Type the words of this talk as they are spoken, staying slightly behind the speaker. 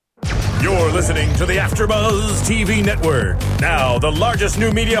You're listening to the AfterBuzz TV Network, now the largest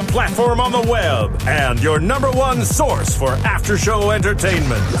new media platform on the web, and your number one source for after-show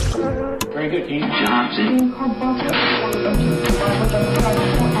entertainment. Very good, Dean Johnson.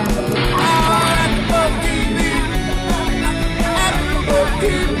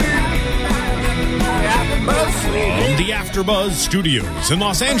 From the AfterBuzz Studios in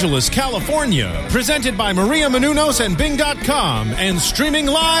Los Angeles, California, presented by Maria Menounos and Bing.com, and streaming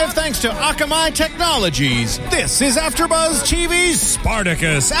live thanks to Akamai Technologies, this is AfterBuzz TV's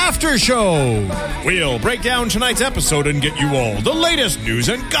Spartacus After Show. We'll break down tonight's episode and get you all the latest news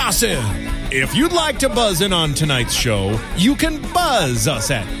and gossip. If you'd like to buzz in on tonight's show, you can buzz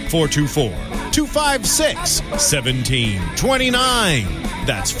us at 424-256-1729.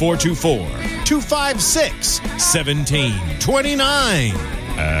 That's 424-256-1729.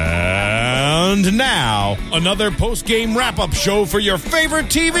 And now, another post-game wrap-up show for your favorite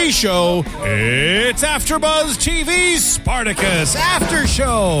TV show. It's AfterBuzz TV's Spartacus After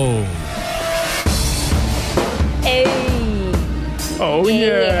Show. Hey. Oh,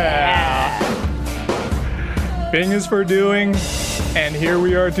 yeah. Bing is for doing, and here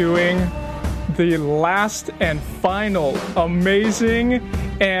we are doing the last and final amazing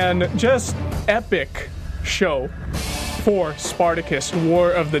and just epic show for Spartacus,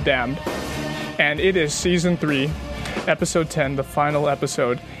 War of the Damned. And it is Season 3, Episode 10, the final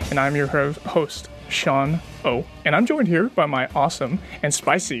episode. And I'm your host, Sean O. And I'm joined here by my awesome and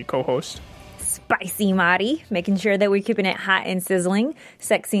spicy co-host, Spicy Mari, making sure that we're keeping it hot and sizzling.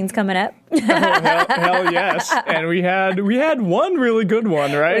 Sex scenes coming up. hell yes. And we had one really good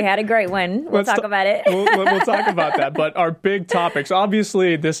one, right? We had a great one. We'll talk about it. We'll talk about that. But our big topics,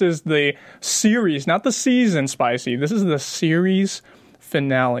 obviously, this is the series, not the season, Spicy. This is the series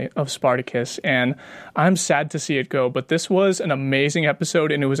finale of Spartacus, and I'm sad to see it go, but this was an amazing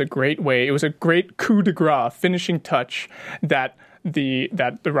episode, and it was a great way. It was a great coup de grace, finishing touch that the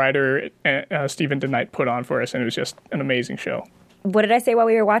writer Stephen DeKnight put on for us, and it was just an amazing show. What did I say while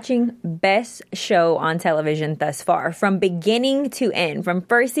we were watching? Best show on television thus far, from beginning to end, from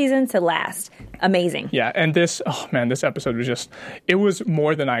first season to last. Amazing. Yeah, and this episode was just, it was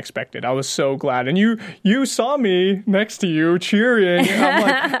more than I expected. I was so glad. And you saw me next to you cheering. I'm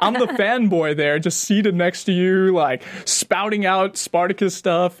like, I'm the fanboy there, just seated next to you, like spouting out Spartacus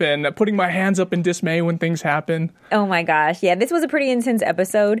stuff and putting my hands up in dismay when things happen. Oh my gosh. Yeah, this was a pretty intense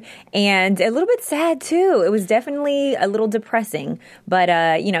episode and a little bit sad too. It was definitely a little depressing. But,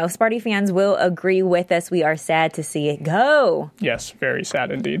 Sparty fans will agree with us. We are sad to see it go. Yes, very sad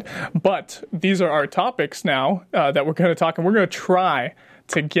indeed. But these are our topics now that we're going to talk, and we're going to try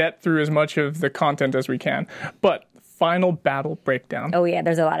to get through as much of the content as we can. But final battle breakdown. Oh, yeah,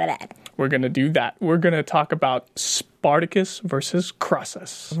 there's a lot of that. We're going to do that. We're going to talk about Spartacus versus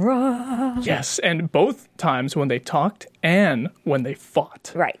Crassus. Yes, and both times when they talked and when they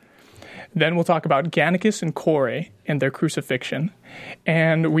fought. Right. Then we'll talk about Gannicus and Kore and their crucifixion.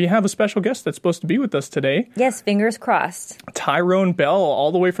 And we have a special guest that's supposed to be with us today. Yes, fingers crossed. Tyrone Bell,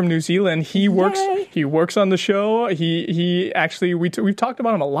 all the way from New Zealand. He works on the show. He actually, we've talked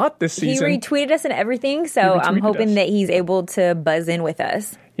about him a lot this season. He retweeted us and everything, so I'm hoping that he's able to buzz in with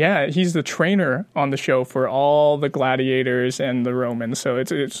us. Yeah, he's the trainer on the show for all the gladiators and the Romans. So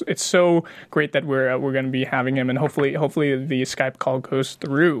it's so great that we're going to be having him, and hopefully the Skype call goes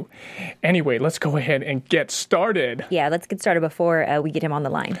through. Anyway, let's go ahead and get started. Yeah, let's get started before we get him on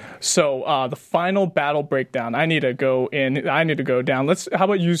the line. So the final battle breakdown. I need to go down. How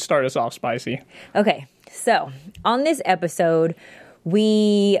about you start us off, Spicy? Okay, so on this episode,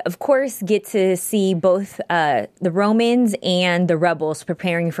 we, of course, get to see both the Romans and the rebels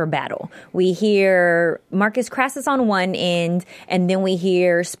preparing for battle. We hear Marcus Crassus on one end, and then we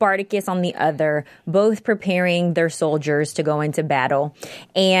hear Spartacus on the other, both preparing their soldiers to go into battle.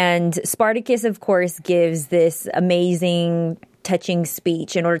 And Spartacus, of course, gives this amazing, touching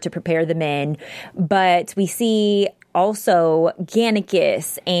speech in order to prepare the men. But we see also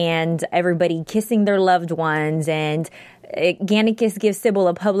Gannicus and everybody kissing their loved ones, and Gannicus gives Sybil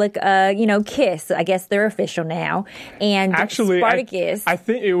a public, kiss. I guess they're official now. And actually, Spartacus, I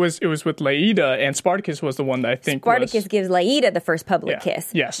think it was with Laida, and Spartacus was the one that I think Spartacus gives Laida the first public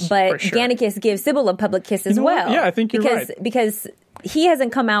kiss. Yes, but for sure. Gannicus gives Sybil a public kiss as well. What? Yeah, I think you're right. Because he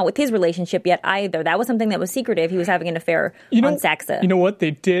hasn't come out with his relationship yet either. That was something that was secretive. He was having an affair on Saxa. You know what?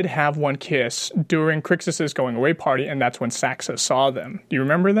 They did have one kiss during Crixus's going away party, and that's when Saxa saw them. Do you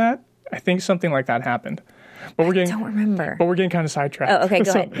remember that? I think something like that happened. But I don't remember. But we're getting kind of sidetracked. Oh, okay,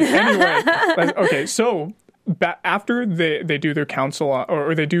 go ahead. Anyway, okay, so after they do their council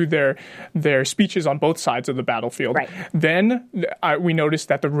or they do their speeches on both sides of the battlefield, right. Then we notice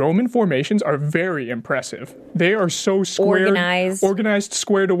that the Roman formations are very impressive. They are so organized,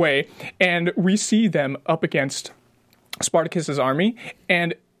 squared away, and we see them up against Spartacus's army,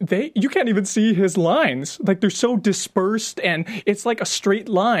 and you can't even see his lines. Like, they're so dispersed, and it's like a straight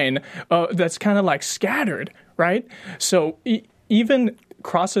line that's kind of like scattered, right? So even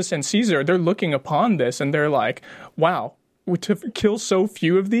Crassus and Caesar, they're looking upon this, and they're like, wow, to kill so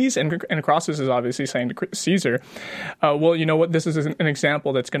few of these, and Crassus is obviously saying to Caesar, well, you know what, this is an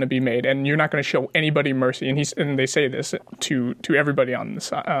example that's going to be made, and you're not going to show anybody mercy. And they say this to everybody on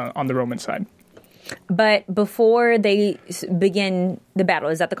the Roman side. But before they begin the battle,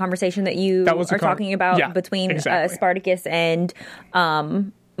 is that the conversation that you are talking about between exactly. Spartacus and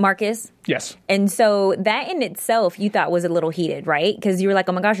Marcus? Yes. And so that in itself you thought was a little heated, right? Because you were like,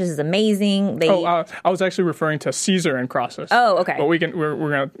 oh my gosh, this is amazing. I was actually referring to Caesar and Crassus. Oh, okay. But we're going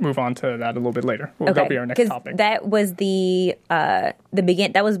to move on to that a little bit later. That'll be our next topic. That was that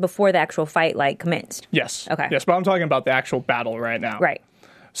was before the actual fight commenced. Yes. Okay. Yes, but I'm talking about the actual battle right now. Right.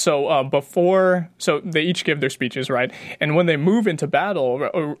 So they each give their speeches, right? And when they move into battle,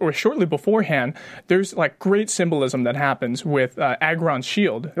 or shortly beforehand, there's great symbolism that happens with Agron's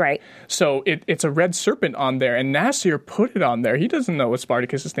shield. Right. So it's a red serpent on there, and Nasir put it on there. He doesn't know what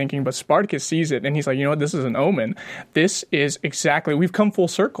Spartacus is thinking, but Spartacus sees it, and he's like, you know what, this is an omen. This is exactly, we've come full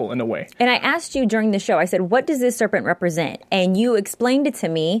circle in a way. And I asked you during the show, I said, what does this serpent represent? And you explained it to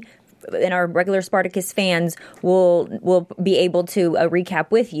me. And our regular Spartacus fans will be able to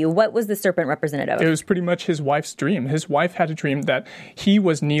recap with you. What was the serpent representative of? It was pretty much his wife's dream. His wife had a dream that he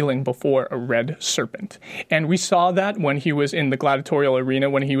was kneeling before a red serpent. And we saw that when he was in the gladiatorial arena,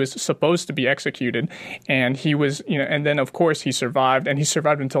 when he was supposed to be executed. And he was, and then of course he survived, and he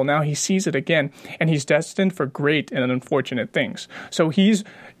survived until now. He sees it again, and he's destined for great and unfortunate things. So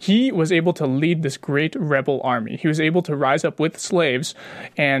he was able to lead this great rebel army. He was able to rise up with slaves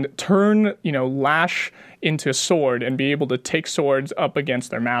and turn, lash into sword and be able to take swords up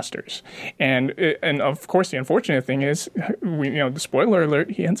against their masters. And of course, the unfortunate thing is, the spoiler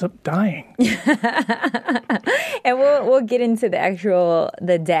alert, he ends up dying. And we'll get into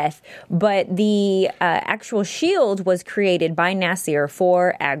the death. But the actual shield was created by Nasir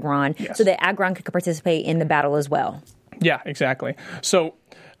for Agron, yes, so that Agron could participate in the battle as well. Yeah, exactly. So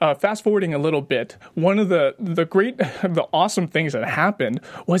fast forwarding a little bit, one of the awesome things that happened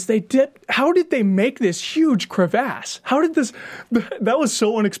was how did they make this huge crevasse? That was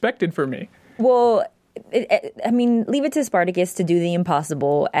so unexpected for me. Well, leave it to Spartacus to do the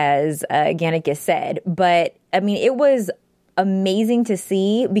impossible, as Gannicus said, but it was amazing to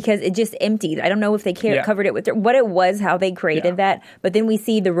see because it just emptied. I don't know if they covered it with what it was, how they created that, but then we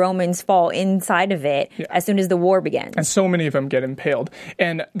see the Romans fall inside of it as soon as the war begins. And so many of them get impaled.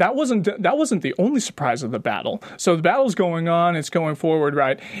 And that wasn't the only surprise of the battle. So the battle's going on, it's going forward,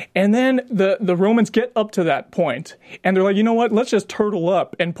 right? And then the Romans get up to that point, and they're like, you know what, let's just turtle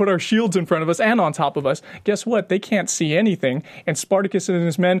up and put our shields in front of us and on top of us. Guess what? They can't see anything. And Spartacus and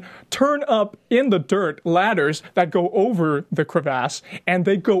his men turn up in the dirt ladders that go over the crevasse, and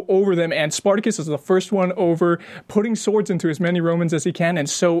they go over them, and Spartacus is the first one over, putting swords into as many Romans as he can, and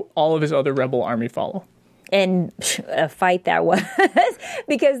so all of his other rebel army follow. And a fight that was,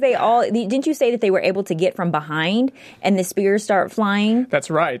 because didn't you say that they were able to get from behind and the spears start flying? That's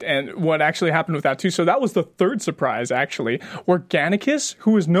right. And what actually happened with that too, so that was the third surprise actually, where Gannicus,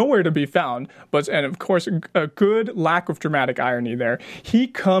 who was nowhere to be found, and of course a good lack of dramatic irony there, he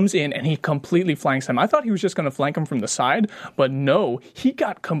comes in and he completely flanks him. I thought he was just going to flank him from the side, but no, he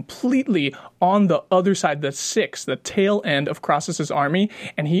got completely on the other side, the tail end of Crassus's army,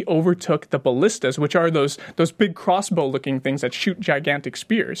 and he overtook the ballistas, which are those big crossbow-looking things that shoot gigantic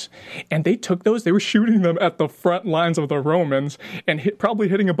spears. And they took those, they were shooting them at the front lines of the Romans, and probably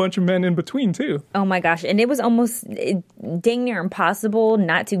hitting a bunch of men in between, too. Oh my gosh, and it was almost dang near impossible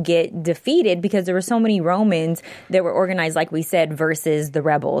not to get defeated, because there were so many Romans that were organized, like we said, versus the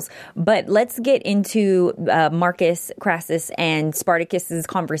rebels. But let's get into Marcus, Crassus, and Spartacus's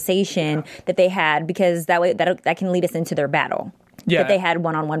conversation that they had, because that can lead us into their battle. Yeah. That they had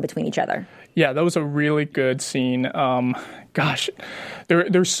one-on-one between each other. Yeah, that was a really good scene. Gosh,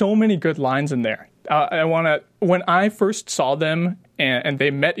 there's so many good lines in there. When I first saw them and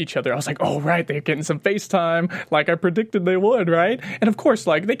they met each other, I was like, oh, right, they're getting some FaceTime like I predicted they would, right? And of course,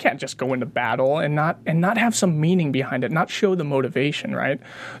 they can't just go into battle and not have some meaning behind it, not show the motivation, right?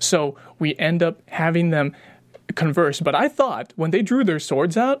 So we end up having them converse. But I thought when they drew their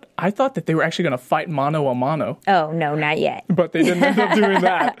swords out, I thought that they were actually going to fight mano a mano. Oh, no, not yet. But they didn't end up doing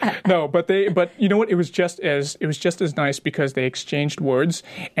that. No, but you know what? It was just as nice because they exchanged words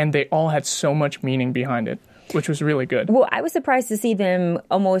and they all had so much meaning behind it, which was really good. Well, I was surprised to see them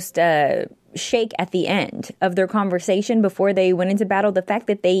almost shake at the end of their conversation before they went into battle. The fact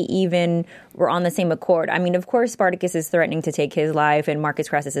that they even were on the same accord. I mean, of course, Spartacus is threatening to take his life, and Marcus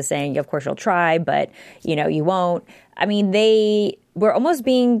Crassus is saying, of course, you'll try, but, you won't. I mean, they were almost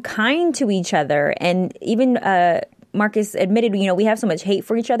being kind to each other, and even Marcus admitted, we have so much hate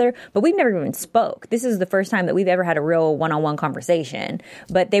for each other, but we've never even spoke. This is the first time that we've ever had a real one-on-one conversation.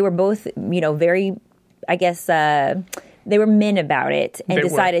 But they were both, very, I guess, they were men about it and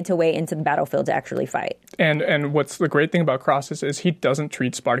decided to wait into the battlefield to actually fight. And what's the great thing about Crassus is he doesn't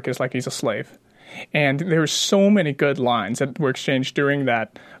treat Spartacus like he's a slave. And there were so many good lines that were exchanged during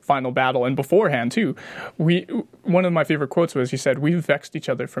that final battle and beforehand, too. One of my favorite quotes was, he said, "We've vexed each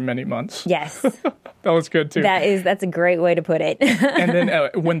other for many months." Yes. That was good, too. That's a great way to put it. And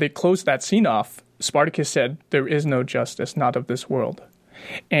then when they closed that scene off, Spartacus said, "There is no justice, not of this world."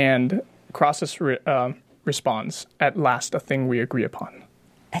 And Crassus responds, "At last, a thing we agree upon."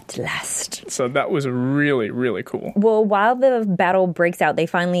 At last. So that was really, really cool. Well, while the battle breaks out, they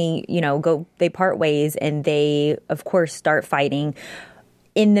finally, they part ways and they, of course, start fighting.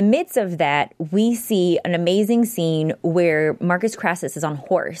 In the midst of that, we see an amazing scene where Marcus Crassus is on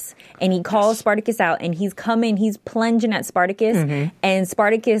horse and he calls Spartacus out and he's plunging at Spartacus and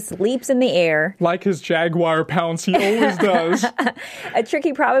Spartacus leaps in the air. Like his jaguar pounce, he always does. A trick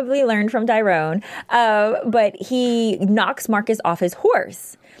he probably learned from Tyrone. But he knocks Marcus off his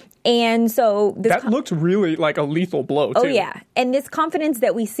horse. And so that looked really like a lethal blow, too. Oh, yeah. And this confidence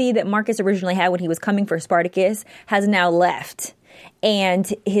that we see that Marcus originally had when he was coming for Spartacus has now left.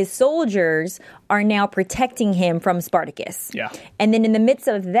 And his soldiers are now protecting him from Spartacus. Yeah. And then in the midst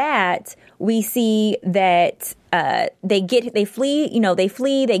of that, we see that they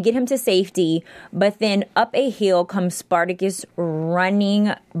flee, they get him to safety, but then up a hill comes Spartacus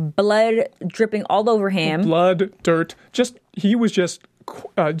running, blood dripping all over him. Blood, dirt, he was just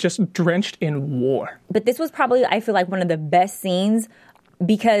drenched in war. But this was probably, I feel like, one of the best scenes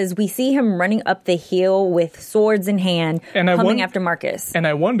because we see him running up the hill with swords in hand, coming after Marcus. And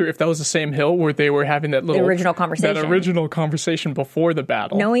I wonder if that was the same hill where they were having the original conversation before the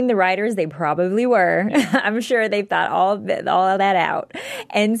battle. Knowing the writers, they probably were. I'm sure they've thought all of that out.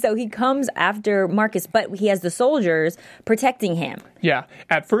 And so he comes after Marcus, but he has the soldiers protecting him. Yeah,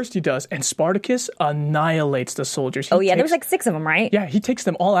 at first he does, and Spartacus annihilates the soldiers. There was like 6 of them, right? Yeah, he takes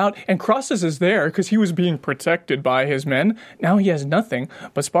them all out, and Crassus is there because he was being protected by his men. Now he has nothing,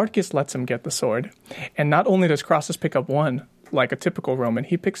 but Spartacus lets him get the sword. And not only does Crassus pick up 1, like a typical Roman,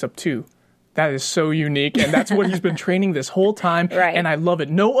 he picks up 2. That is so unique, and that's what he's been training this whole time, right. And I love it.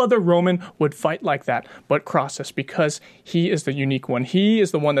 No other Roman would fight like that but Crassus because he is the unique one. He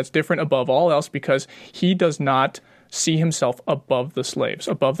is the one that's different above all else because he does not see himself above the slaves,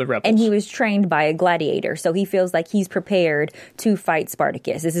 above the rebels. And he was trained by a gladiator, so he feels like he's prepared to fight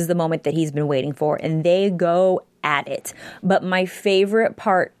Spartacus. This is the moment that he's been waiting for, and they go at it. But my favorite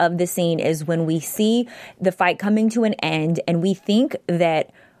part of the scene is when we see the fight coming to an end, and we think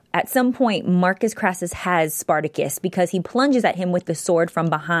that at some point, Marcus Crassus has Spartacus because he plunges at him with the sword from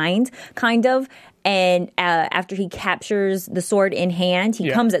behind, kind of. And after he captures the sword in hand, he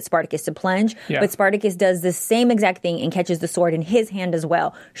comes at Spartacus to plunge. Yeah. But Spartacus does the same exact thing and catches the sword in his hand as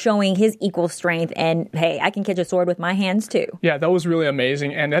well, showing his equal strength. And, hey, I can catch a sword with my hands, too. Yeah, that was really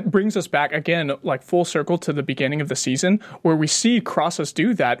amazing. And that brings us back, again, like full circle to the beginning of the season, where we see Crassus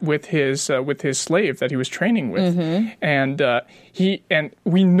do that with his slave that he was training with. Mm-hmm. And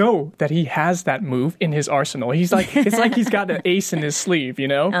we know that he has that move in his arsenal. It's like he's got an ace in his sleeve,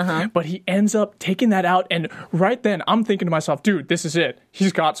 Uh-huh. But he ends up taking that out, and right then I'm thinking to myself, dude, this is it.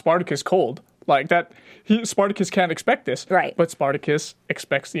 He's got Spartacus cold. Like that, Spartacus can't expect this. Right. But Spartacus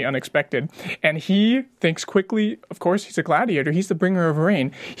expects the unexpected. And he thinks quickly, of course, he's a gladiator. He's the bringer of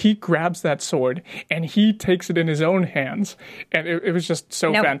rain. He grabs that sword, and he takes it in his own hands. And it was just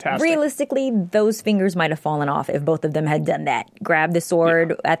so fantastic. Realistically, those fingers might have fallen off if both of them had done that. Grab the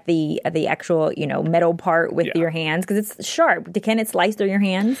sword at the actual, metal part with your hands, because it's sharp. Can it slice through your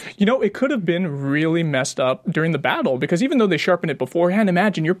hands? It could have been really messed up during the battle, because even though they sharpened it beforehand,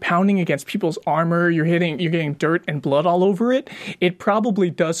 imagine you're pounding against people's people's armor, you're getting dirt and blood all over it, it probably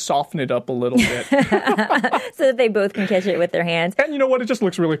does soften it up a little bit. So that they both can catch it with their hands. And you know what? It just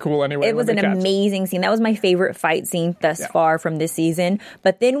looks really cool anyway. It was an amazing scene. That was my favorite fight scene thus far from this season.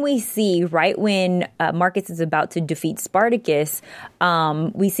 But then we see right when Marcus is about to defeat Spartacus,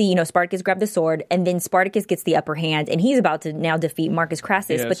 we see, Spartacus grab the sword, and then Spartacus gets the upper hand, and he's about to now defeat Marcus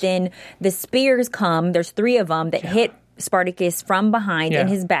Crassus. Yes. But then the spears come. There's 3 of them that hit Spartacus from behind in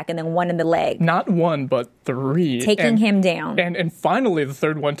his back, and then 1 in the leg. Not 1, but 3. Taking him down. And finally the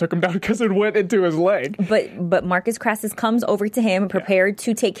 3rd one took him down because it went into his leg. But Marcus Crassus comes over to him, prepared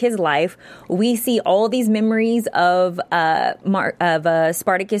to take his life. We see all these memories of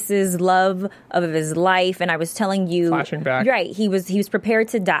Spartacus's love of his life, and I was telling you, flashing back. Right, he was prepared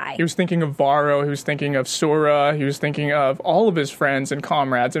to die. He was thinking of Varro, he was thinking of Sura, he was thinking of all of his friends and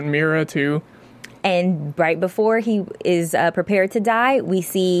comrades, and Mira too. And right before he is prepared to die, we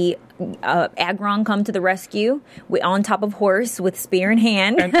see Agron come to the rescue on top of horse with spear in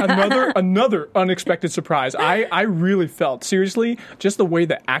hand. And another unexpected surprise. I really felt, seriously, just the way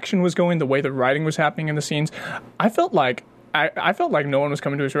the action was going, the way the writing was happening in the scenes, I felt like no one was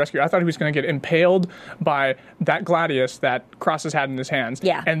coming to his rescue. I thought he was going to get impaled by that gladius that Crassus had in his hands.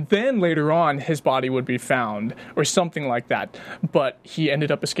 Yeah. And then later on, his body would be found or something like that. But he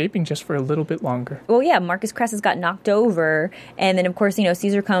ended up escaping just for a little bit longer. Well, yeah, Marcus Crassus got knocked over. And then, of course,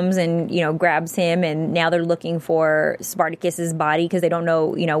 Caesar comes and, grabs him. And now they're looking for Spartacus's body because they don't know,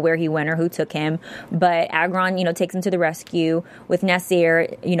 where he went or who took him. But Agron, takes him to the rescue with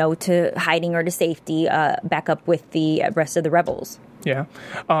Nasir, to hiding or to safety, back up with the rest of the rebels. Yeah.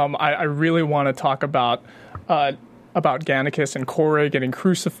 I really want to talk about Gannicus and Kore getting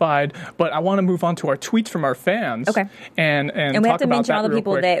crucified, but I want to move on to our tweets from our fans. Okay. And we have to mention all the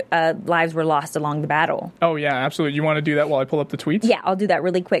people quick. that lives were lost along the battle. Oh, yeah, absolutely. You want to do that while I pull up the tweets? Yeah, I'll do that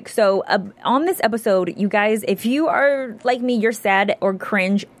really quick. So on this episode, you guys, if you are like me, you're sad or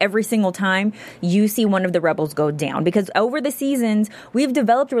cringe every single time you see one of the rebels go down, because over the seasons, we've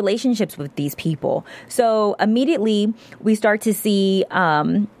developed relationships with these people. So immediately we start to see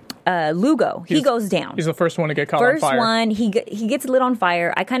Lugo. He goes down. He's the first one to get caught on fire. First one, he gets lit on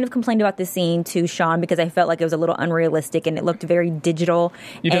fire. I kind of complained about this scene to Sean because I felt like it was a little unrealistic and it looked very digital.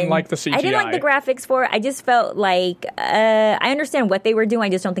 You didn't like the CGI. I didn't like the graphics for it. I just felt like I understand what they were doing. I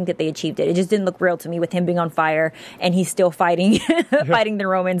just don't think that they achieved it. It just didn't look real to me with him being on fire and he's still fighting fighting the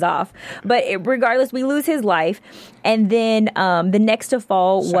Romans off. But regardless, we lose his life. And then the next to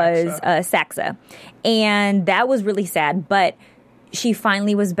fall was Saxa. And that was really sad. But she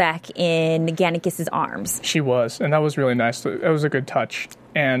finally was back in Gannicus's arms. She was, and that was really nice. That was a good touch.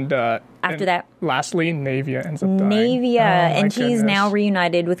 And after that, lastly, Naevia ends up dying. Naevia, and she's now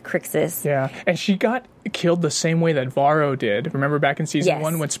reunited with Crixus. Yeah, and she got killed the same way that Varro did. Remember back in season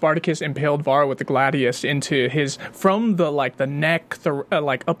 1 when Spartacus impaled Varro with the gladius into from the neck,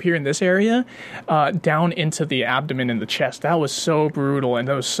 up here in this area, down into the abdomen and the chest. That was so brutal and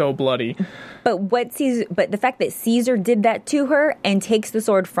that was so bloody. But the fact that Caesar did that to her and takes the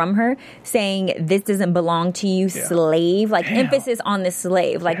sword from her, saying this doesn't belong to you, slave, emphasis on the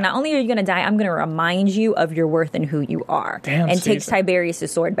slave. Not only are you going to die, I'm going to remind you of your worth and who you are. Takes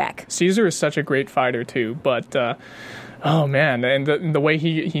Tiberius' sword back. Caesar is such a great fighter too, but oh man, and the way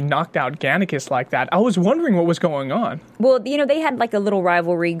he knocked out Gannicus like that, I was wondering what was going on. Well, they had a little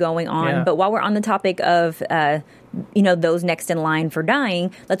rivalry going on, but while we're on the topic of those next in line for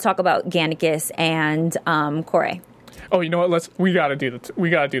dying, let's talk about Gannicus and Kore. Oh, you know what? We gotta do the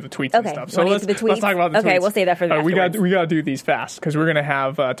tweets and stuff. So let's talk about the tweets. Okay, we'll say that for the afterwards. We gotta do these fast because we're gonna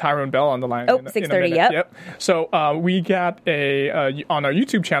have Tyrone Bell on the line. Oh, 6:30. Yep. So we got on our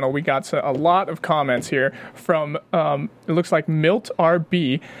YouTube channel. We got a lot of comments here from it looks like Milt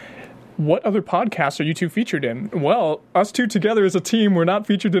RB. What other podcasts are you two featured in? Well, us two together as a team, we're not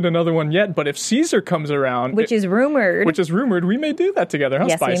featured in another one yet, but if Caesar comes around... Which is rumored, we may do that together, huh,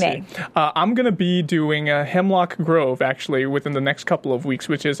 yes, Spicy? We may. I'm going to be doing Hemlock Grove, actually, within the next couple of weeks,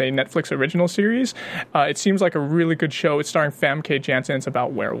 which is a Netflix original series. It seems like a really good show. It's starring Famke Janssen. It's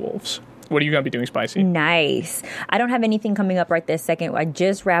about werewolves. What are you going to be doing, Spicy? Nice. I don't have anything coming up right this second. I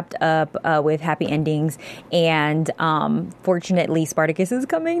just wrapped up with Happy Endings, and fortunately, Spartacus is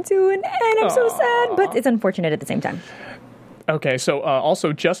coming to an end. I'm so sad, but it's unfortunate at the same time. Okay, so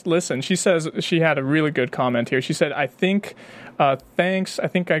also Just Listen. She says she had a really good comment here. She said, thanks, I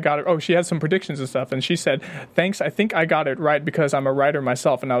think I got it. Oh, she had some predictions and stuff, and she said, thanks, I think I got it right because I'm a writer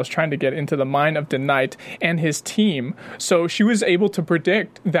myself, and I was trying to get into the mind of Denite and his team. So she was able to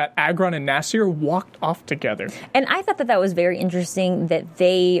predict that Agron and Nasir walked off together. And I thought that was very interesting that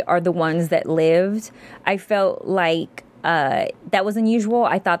they are the ones that lived. I felt like that was unusual.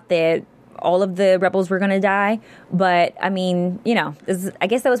 I thought that all of the rebels were going to die. But, I mean, I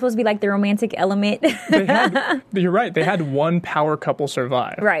guess that was supposed to be like the romantic element. You're right. They had one power couple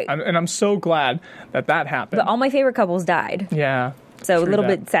survive. Right. And I'm so glad that happened. But all my favorite couples died. Yeah. So a little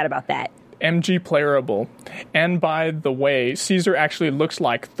bit sad about that. MG Playerable. And by the way, Caesar actually looks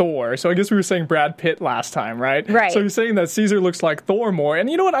like Thor. So I guess we were saying Brad Pitt last time, right? Right. So you're saying that Caesar looks like Thor more. And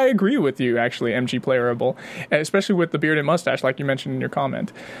you know what? I agree with you, actually, MG Playerable. Especially with the beard and mustache, like you mentioned in your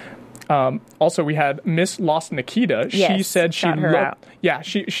comment. Also, we had Miss Lost Nikita. Yes, she said she shout her out. Yeah,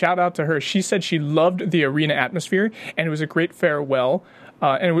 shout out to her. She said she loved the arena atmosphere, and it was a great farewell.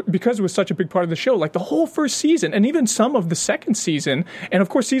 Because it was such a big part of the show, like the whole first season and even some of the second season, and of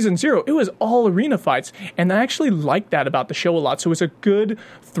course season 0, it was all arena fights. And I actually liked that about the show a lot. So it was a good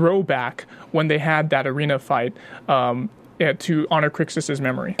throwback when they had that arena fight to honor Crixus's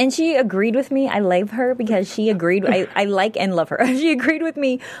memory. And she agreed with me. I love her because she agreed. I like and love her. She agreed with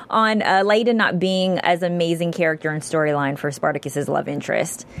me on Laeta not being as amazing character and storyline for Spartacus's love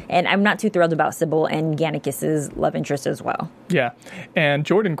interest. And I'm not too thrilled about Sybil and Gannicus's love interest as well. Yeah. And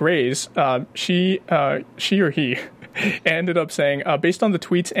Jordan Grays, she or he ended up saying, based on the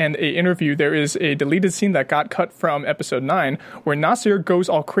tweets and a interview, there is a deleted scene that got cut from episode 9 where Nasir goes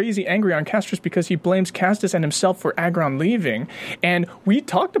all crazy angry on Castus because he blames Castus and himself for Agron leaving. And we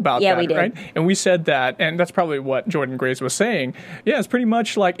talked about that, we did. right? And we said that, and that's probably what Jordan Grays was saying. Yeah, it's pretty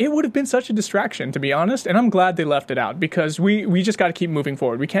much like, it would have been such a distraction, to be honest, and I'm glad they left it out because we just got to keep moving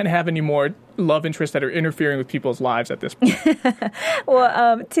forward. We can't have any more love interests that are interfering with people's lives at this point.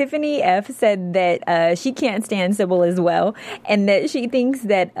 Well, Tiffany F. said that she can't stand Sybil as well, and that she thinks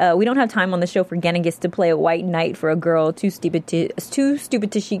that we don't have time on the show for Gannicus to play a white knight for a girl too stupid to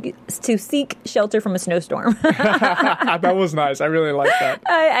seek shelter from a snowstorm. That was nice. I really like that.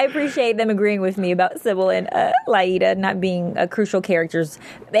 I appreciate them agreeing with me about Sybil and Laeta not being crucial characters,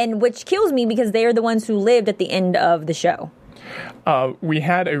 and which kills me because they are the ones who lived at the end of the show. We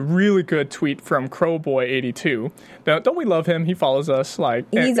had a really good tweet from Crowboy82. Now, don't we love him? He follows us.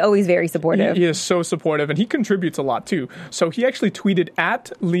 He's always very supportive. He is so supportive, and he contributes a lot, too. So he actually tweeted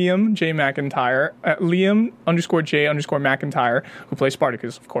at Liam J. McIntyre, Liam_J_McIntyre, who plays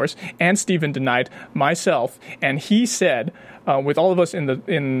Spartacus, of course, and Stephen Denight, myself, and he said, with all of us in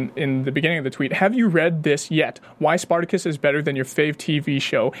the beginning of the tweet, have you read this yet? Why Spartacus is better than your fave TV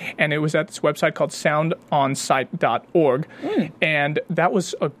show? And it was at this website called soundonsight.org. And that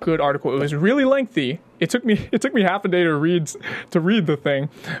was a good article. It was really lengthy. It took me half a day to read the thing,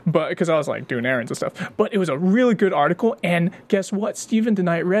 but because I was like doing errands and stuff. But it was a really good article, and guess what? Stephen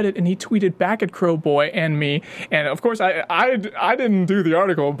DeKnight read it, and he tweeted back at Crowboy and me. And of course, I didn't do the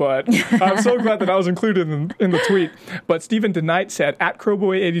article, but I'm so glad that I was included in the tweet. But Stephen DeKnight said at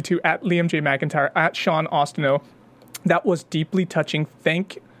Crowboy82, at Liam J. McIntyre, at Sean Austino, that was deeply touching.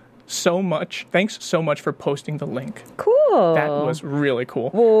 Thanks so much for posting the link. Cool. That was really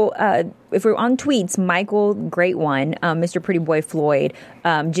cool. Well, if we're on tweets, Michael, great one, Mr. Pretty Boy Floyd,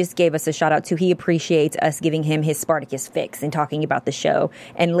 just gave us a shout out too. He appreciates us giving him his Spartacus fix and talking about the show.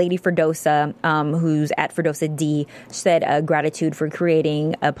 And Lady Ferdosa, who's at Ferdosa D, said gratitude for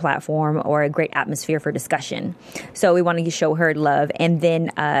creating a platform or a great atmosphere for discussion. So we wanted to show her love. And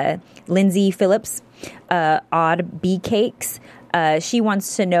then Lindsay Phillips, Odd B Cakes, she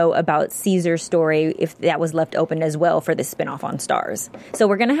wants to know about Caesar's story, if that was left open as well for the spinoff on Starz. So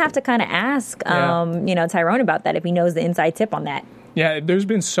we're going to have to kind of ask, Tyrone about that if he knows the inside tip on that. Yeah, there's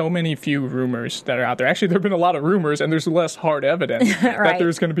been so many few rumors that are out there. Actually, there have been a lot of rumors, and there's less hard evidence that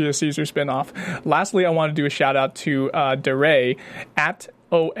there's going to be a Caesar spinoff. Lastly, I want to do a shout out to DeRay at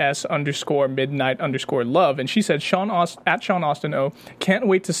OS_midnight_love, and she said, at Sean Austin O, can't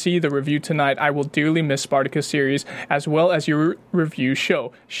wait to see the review tonight. I will dearly miss Spartacus series as well as your review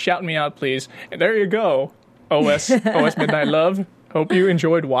show. Shout me out, please. And there you go, OS Midnight Love. Hope you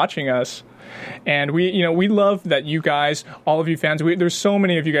enjoyed watching us. And we love that you guys, all of you fans, there's so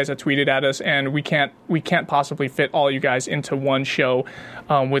many of you guys that tweeted at us, and we can't possibly fit all you guys into one show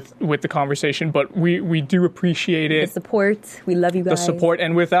with the conversation, but we do appreciate it. The support, we love you guys. The support,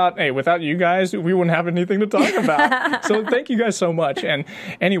 and without you guys, we wouldn't have anything to talk about. So thank you guys so much. And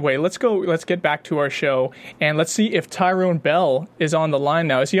anyway, let's get back to our show, and let's see if Tyrone Bell is on the line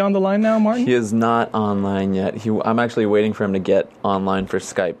now. Is he on the line now, Martin? He is not online yet. I'm actually waiting for him to get online for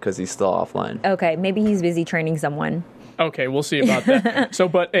Skype because he's still offline. Okay, maybe he's busy training someone. Okay, we'll see about that.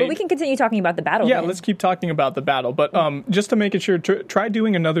 But we can continue talking about the battle. Yeah, then. Let's keep talking about the battle. But just to make it sure, try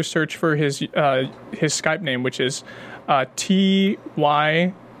doing another search for his Skype name, which is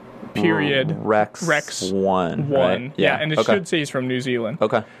TY period Rex 1. Right? Yeah, and it should say he's from New Zealand.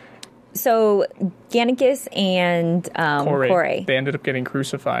 Okay. So Gannicus and Corey. They ended up getting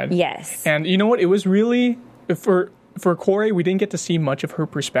crucified. Yes. And you know what? It was really for Corey, we didn't get to see much of her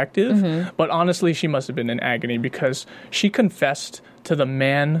perspective, but honestly, she must have been in agony because she confessed to the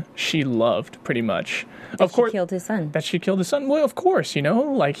man she loved, pretty much. Of course, killed his son. That she killed his son. Well, of course,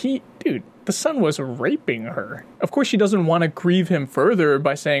 like the son was raping her. Of course, she doesn't want to grieve him further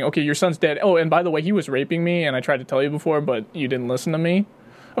by saying, "Okay, your son's dead. Oh, and by the way, he was raping me, and I tried to tell you before, but you didn't listen to me."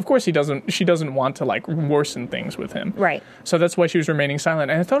 Of course, she doesn't want to worsen things with him. Right. So that's why she was remaining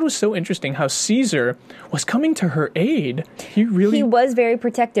silent. And I thought it was so interesting how Caesar was coming to her aid. He was very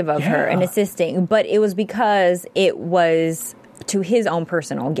protective of her and assisting, but it was because it was to his own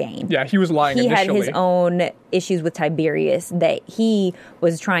personal gain. Yeah, he was lying initially. He had his own issues with Tiberius that he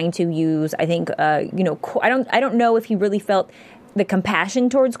was trying to use. I think, I don't know if he really felt the compassion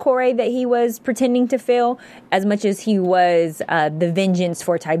towards Corey that he was pretending to feel as much as he was the vengeance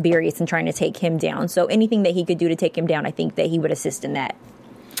for Tiberius and trying to take him down. So anything that he could do to take him down, I think that he would assist in that.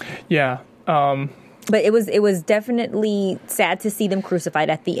 Yeah. But it was definitely sad to see them crucified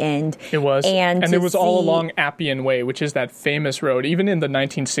at the end. It was. And it was all along Appian Way, which is that famous road. Even in the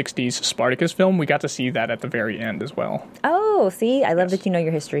 1960s Spartacus film, we got to see that at the very end as well. Oh, see? I love that you know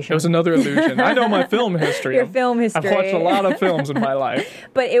your history, Sean. It was another illusion. I know my film history. Your film history. I've watched a lot of films in my life.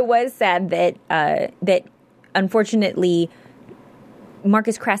 But it was sad that unfortunately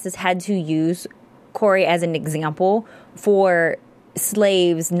Marcus Crassus had to use Corey as an example for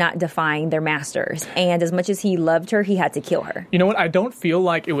slaves not defying their masters. And as much as he loved her, he had to kill her. You know what? I don't feel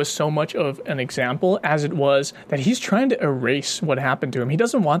like it was so much of an example as it was that he's trying to erase what happened to him. He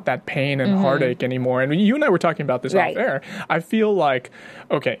doesn't want that pain and heartache anymore. And you and I were talking about this off air. I feel like,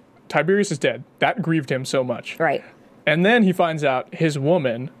 okay, Tiberius is dead. That grieved him so much. Right. And then he finds out his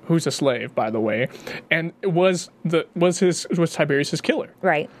woman, who's a slave, by the way, and was Tiberius's killer.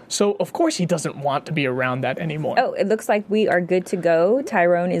 Right. So of course he doesn't want to be around that anymore. Oh, it looks like we are good to go.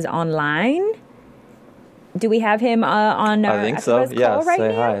 Tyrone is online. Do we have him on our I think so. Yeah, right say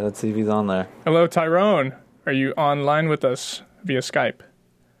now? hi. Let's see if he's on there. Hello, Tyrone. Are you online with us via Skype?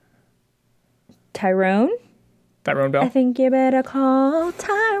 Tyrone? Tyrone Bell? I think you better call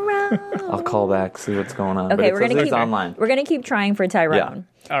Tyrone. I'll call back, see what's going on. Okay, but we're gonna keep trying for Tyrone.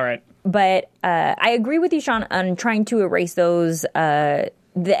 Yeah. All right. But I agree with you, Sean, on trying to erase those the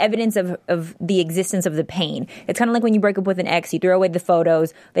evidence of the existence of the pain. It's kind of like when you break up with an ex, you throw away the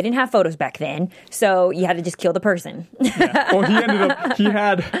photos. They didn't have photos back then, so you had to just kill the person. Yeah. Well, you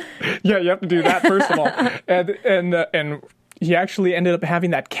have to do that first of all, and he actually ended up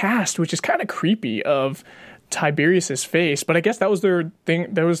having that cast, which is kind of creepy, of Tiberius's face, but I guess that was their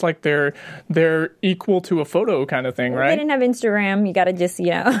thing. That was like their equal to a photo kind of thing, right? They didn't have Instagram. You got to just,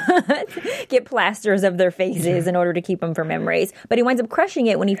 get plasters of their faces in order to keep them for memories. But he winds up crushing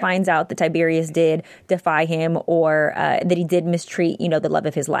it when he finds out that Tiberius did defy him or that he did mistreat, the love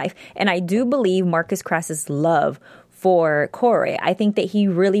of his life. And I do believe Marcus Crassus' love for Corey. I think that he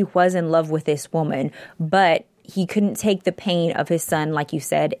really was in love with this woman, but he couldn't take the pain of his son, like you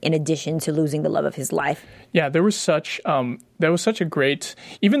said, in addition to losing the love of his life. Yeah, there was such a great,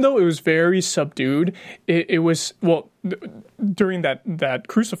 even though it was very subdued, it was, during that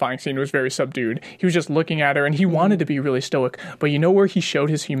crucifying scene, it was very subdued. He was just looking at her and he wanted to be really stoic. But you know where he showed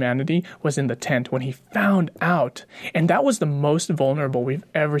his humanity was in the tent when he found out. And that was the most vulnerable we've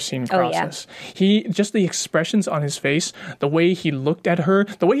ever seen Crassus. Oh, yeah. Just the expressions on his face, the way he looked at her,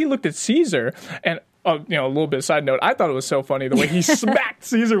 the way he looked at Caesar, and a little bit of side note, I thought it was so funny the way he smacked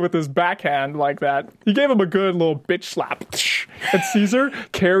Caesar with his backhand like that. He gave him a good little bitch slap. And Caesar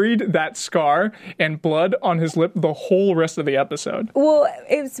carried that scar and blood on his lip the whole rest of the episode. Well,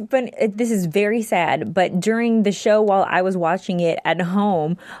 this is very sad, but during the show while I was watching it at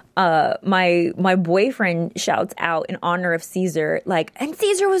home, my boyfriend shouts out in honor of Caesar, and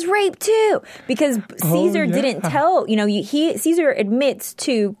Caesar was raped too, because Caesar didn't tell, Caesar admits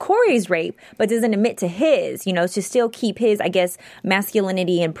to Corey's rape, but doesn't admit to his, to still keep his, I guess,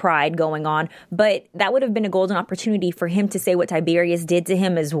 masculinity and pride going on. But that would have been a golden opportunity for him to say what Tiberius did to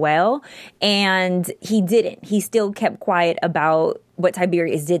him as well. And he didn't. He still kept quiet about what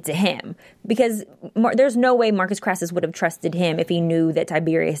Tiberius did to him, because there's no way Marcus Crassus would have trusted him if he knew that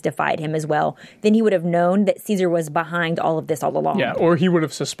Tiberius defied him as well. Then he would have known that Caesar was behind all of this all along. Yeah, or he would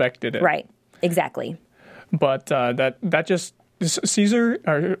have suspected it. Right, exactly. But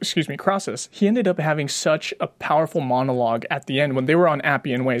Crassus, he ended up having such a powerful monologue at the end when they were on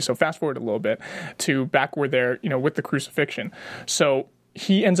Appian Way. So fast forward a little bit to back where they're, with the crucifixion. So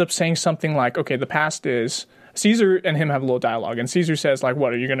he ends up saying something like, okay, the past is Caesar and him have a little dialogue, and Caesar says, like,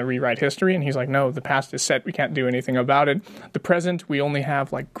 what, are you going to rewrite history? And he's like, no, the past is set. We can't do anything about it. The present, we only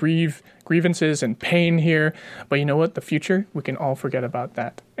have, like, grievances and pain here. But you know what? The future, we can all forget about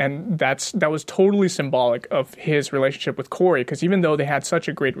that. And that was totally symbolic of his relationship with Corey, because even though they had such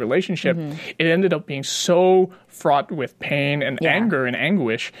a great relationship, it ended up being so fraught with pain and anger and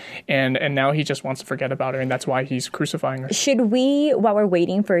anguish. And now he just wants to forget about her, and that's why he's crucifying her. Should we, while we're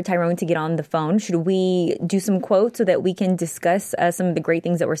waiting for Tyrone to get on the phone, should we do some quotes so that we can discuss some of the great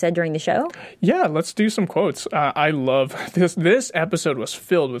things that were said during the show? Yeah, let's do some quotes. I love this. This episode was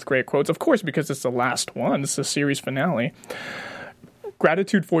filled with great quotes, of course, because it's the last one. It's the series finale.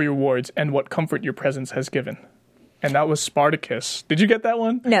 Gratitude for your words and what comfort your presence has given. And that was Spartacus. Did you get that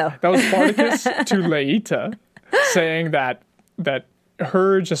one? No. That was Spartacus to Laeta, saying that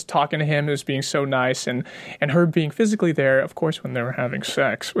her just talking to him as being so nice and her being physically there, of course, when they were having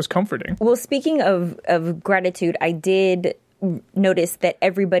sex, was comforting. Well, speaking of gratitude, I did noticed that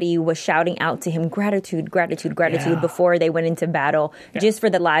everybody was shouting out to him gratitude before they went into battle, just for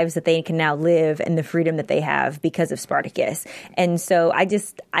the lives that they can now live and the freedom that they have because of Spartacus. And so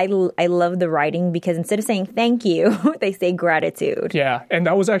I love the writing, because instead of saying thank you, they say gratitude. Yeah, and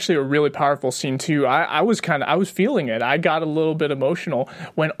that was actually a really powerful scene too. I was feeling it. I got a little bit emotional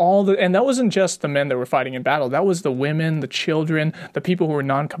when and that wasn't just the men that were fighting in battle. That was the women, the children, the people who were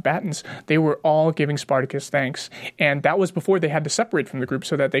non-combatants. They were all giving Spartacus thanks. And that was before they had to separate from the group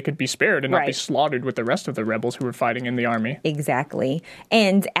so that they could be spared and not be slaughtered with the rest of the rebels who were fighting in the army. Exactly.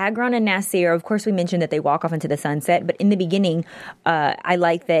 And Agron and Nasir, of course, we mentioned that they walk off into the sunset, but in the beginning, I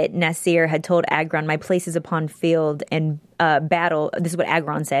like that Nasir had told Agron, my place is upon field and battle. This is what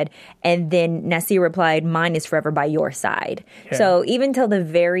Agron said. And then Nasir replied, mine is forever by your side. Yeah. So even till the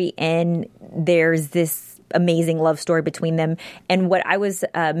very end, there's this amazing love story between them. And what I was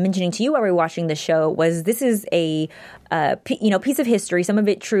mentioning to you while we were watching the show was this is a piece of history, some of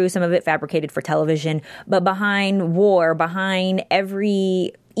it true, some of it fabricated for television. But behind war, behind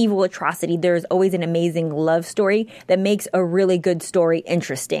every evil atrocity, there's always an amazing love story that makes a really good story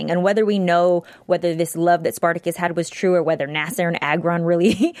interesting. And whether we know whether this love that Spartacus had was true, or whether Nasir and Agron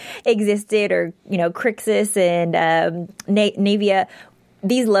really existed, or, Crixus and Naevia,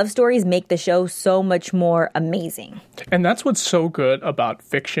 these love stories make the show so much more amazing. And that's what's so good about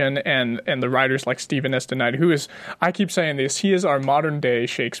fiction and the writers like Stephen S. DeKnight, who is, I keep saying this, he is our modern day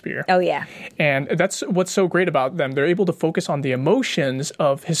Shakespeare. Oh, yeah. And that's what's so great about them. They're able to focus on the emotions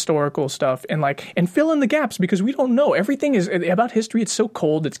of historical stuff and fill in the gaps, because we don't know. Everything is about history. It's so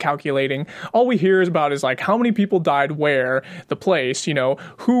cold. It's calculating. All we hear about is like how many people died where, the place,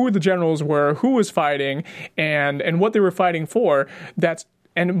 who the generals were, who was fighting, and what they were fighting for.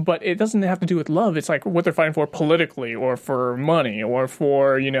 But it doesn't have to do with love. It's like what they're fighting for politically, or for money, or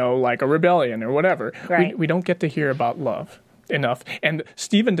for, like a rebellion or whatever. Right. We don't get to hear about love enough. And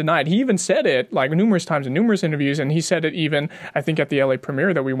Stephen DeKnight, he even said it like numerous times in numerous interviews, and he said it even, I think, at the LA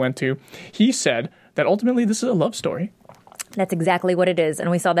premiere that we went to. He said that ultimately this is a love story. That's exactly what it is.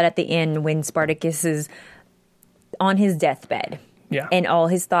 And we saw that at the end when Spartacus is on his deathbed. Yeah. And all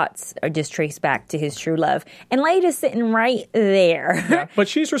his thoughts are just traced back to his true love. And Laeta's sitting right there. Yeah, but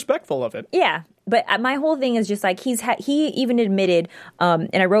she's respectful of it. Yeah. But my whole thing is just like he even admitted, and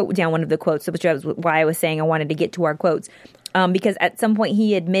I wrote down one of the quotes, which was why I was saying I wanted to get to our quotes, because at some point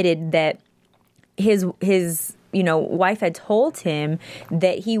he admitted that his wife had told him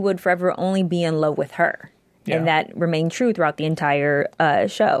that he would forever only be in love with her. Yeah. And that remained true throughout the entire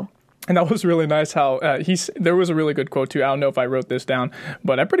show. And that was really nice how there was a really good quote too. I don't know if I wrote this down,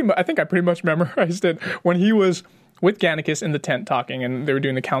 but I think I pretty much memorized it. When he was with Gannicus in the tent talking, and they were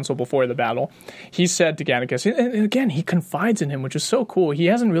doing the council before the battle, he said to Gannicus, and again, he confides in him, which is so cool. He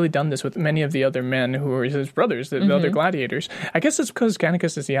hasn't really done this with many of the other men who are his brothers, the other gladiators. I guess it's because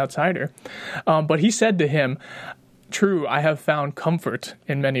Gannicus is the outsider. But he said to him, true, I have found comfort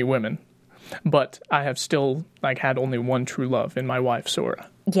in many women, but I have still had only one true love in my wife, Sora.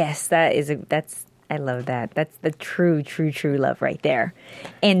 Yes, I love that. That's the true love right there.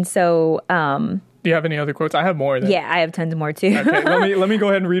 And so, do you have any other quotes? I have more. Yeah, I have tons more too. Okay, let me go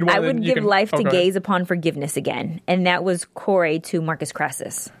ahead and read one. I would give life to gaze upon forgiveness again. And that was Corey to Marcus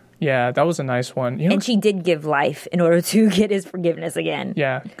Crassus. Yeah, that was a nice one. And she did give life in order to get his forgiveness again.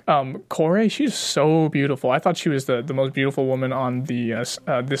 Yeah. Corey, she's so beautiful. I thought she was the most beautiful woman on this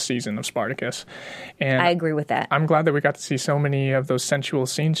season of Spartacus. And I agree with that. I'm glad that we got to see so many of those sensual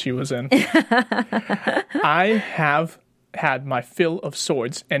scenes she was in. I have had my fill of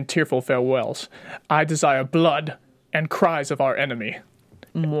swords and tearful farewells. I desire blood and cries of our enemy.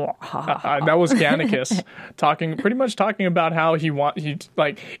 That was Gannicus pretty much talking about how he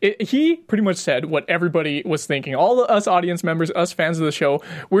pretty much said what everybody was thinking. All of us audience members, us fans of the show,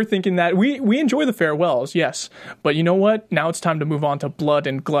 we're thinking that we enjoy the farewells, yes, but you know what? Now it's time to move on to blood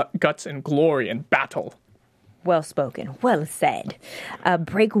and guts and glory and battle. Well spoken, well said.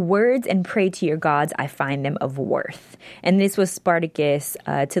 Break words and pray to your gods, I find them of worth. And this was Spartacus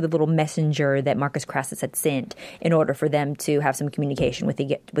to the little messenger that Marcus Crassus had sent in order for them to have some communication with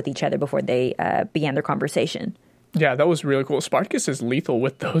each other before they began their conversation. Yeah, that was really cool. Spartacus is lethal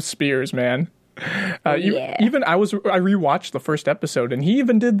with those spears, man. Yeah. Even I rewatched the first episode, and he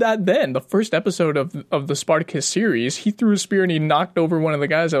even did that then. The first episode of the Spartacus series, he threw a spear and he knocked over one of the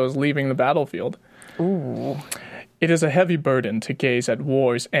guys that was leaving the battlefield. Ooh. It is a heavy burden to gaze at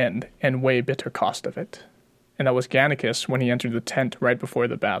war's end and weigh bitter cost of it. And that was Gannicus when he entered the tent right before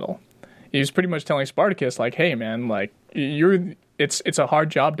the battle. He was pretty much telling Spartacus, like, hey man, like it's a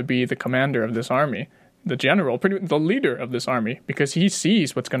hard job to be the commander of this army, the general, the leader of this army, because he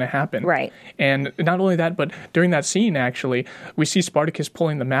sees what's going to happen. Right. And not only that, but during that scene, actually, we see Spartacus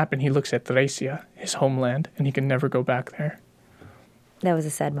pulling the map and he looks at Thracia, his homeland, and he can never go back there. That was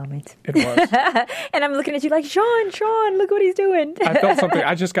a sad moment. It was. And I'm looking at you like, Sean, look what he's doing. I felt something.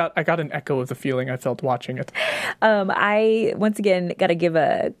 I got an echo of the feeling I felt watching it. I, once again, got to give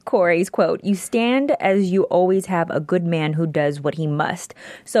a Corey's quote. You stand as you always have a good man who does what he must.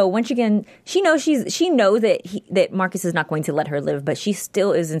 So once again, she knows that Marcus is not going to let her live, but she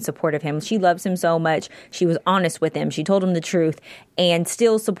still is in support of him. She loves him so much. She was honest with him. She told him the truth and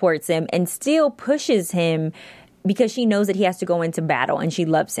still supports him and still pushes him because she knows that he has to go into battle and she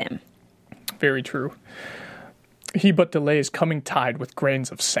loves him. Very true. He but delays coming tide with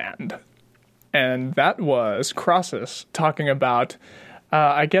grains of sand. And that was Crassus talking about,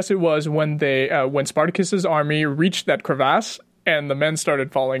 I guess it was when Spartacus's army reached that crevasse and the men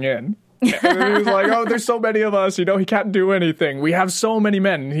started falling in. And he was like, oh, there's so many of us, he can't do anything. We have so many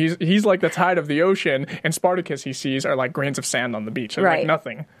men. He's like the tide of the ocean, and Spartacus he sees are like grains of sand on the beach. They're like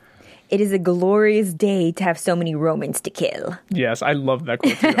nothing. It is a glorious day to have so many Romans to kill. Yes, I love that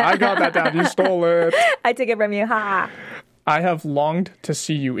quote too. I got that down. You stole it. I took it from you. Ha! I have longed to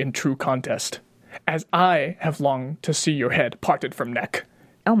see you in true contest, as I have longed to see your head parted from neck.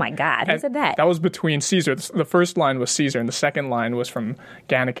 Oh my God, who said that? That was between Caesar. The first line was Caesar, and the second line was from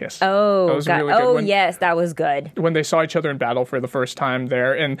Gannicus. Oh, that was God. really good. Yes, that was good. When they saw each other in battle for the first time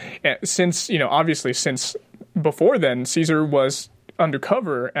there, and since before then, Caesar was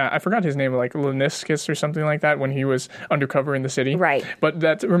undercover. I forgot his name, like Leniscus or something like that, when he was undercover in the city. Right.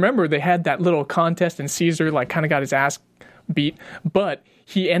 But remember, they had that little contest, and Caesar kind of got his ass beat, but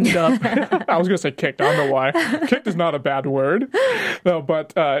he ended up, I was going to say kicked, I don't know why. Kicked is not a bad word. No,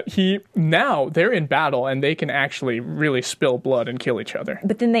 but now they're in battle and they can actually really spill blood and kill each other.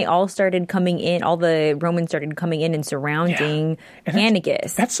 But then they all started coming in, all the Romans started coming in and surrounding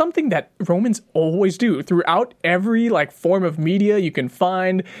Gannicus. That's something that Romans always do. Throughout every form of media you can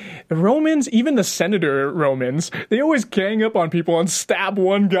find, the Romans, even the senator Romans, they always gang up on people and stab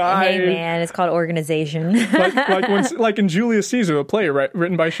one guy. Hey man, it's called organization. like in Julius Caesar, the play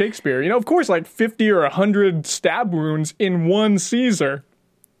written by Shakespeare. Of course, 50 or 100 stab wounds in one Caesar.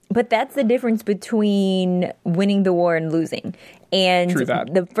 But that's the difference between winning the war and losing. And True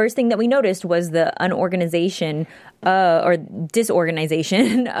that. The first thing that we noticed was the unorganization or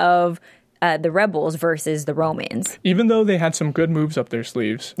disorganization of the rebels versus the Romans. Even though they had some good moves up their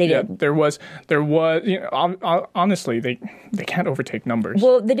sleeves. They did. There was honestly, they can't overtake numbers.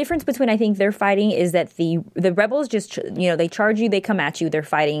 Well, the difference between, I think, their fighting is that the rebels just, they charge you, they come at you, they're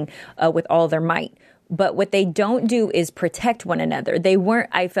fighting with all their might. But what they don't do is protect one another. They weren't,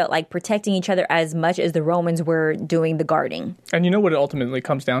 I felt like, protecting each other as much as the Romans were doing the guarding. And you know what it ultimately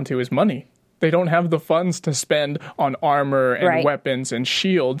comes down to is money. They don't have the funds to spend on armor and weapons and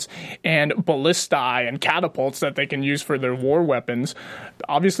shields and ballistae and catapults that they can use for their war weapons.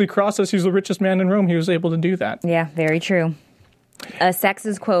 Obviously, Crassus, he's the richest man in Rome. He was able to do that. Yeah, very true.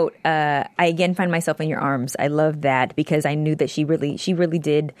 Sax's quote, I again find myself in your arms. I love that because I knew that she really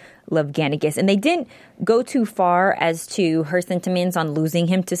did love Gannicus. And they didn't go too far as to her sentiments on losing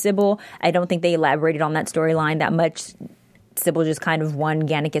him to Sybil. I don't think they elaborated on that storyline that much. Sybil just kind of won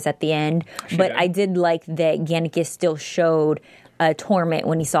Gannicus at the end. But I did like that Gannicus still showed torment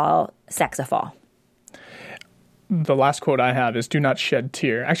when he saw Saxa fall. The last quote I have is, do not shed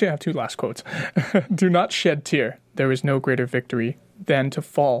tear. Actually, I have two last quotes. Do not shed tear. There is no greater victory than to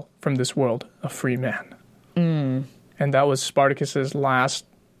fall from this world a free man. And that was Spartacus's last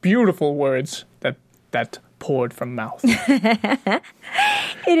beautiful words that poured from mouth.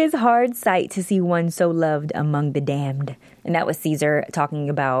 It is hard sight to see one so loved among the damned. And that was Caesar talking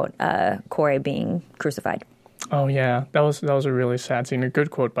about Kore being crucified. Oh yeah, that was a really sad scene. A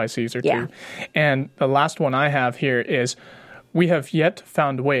good quote by Caesar too. Yeah. And the last one I have here is, "We have yet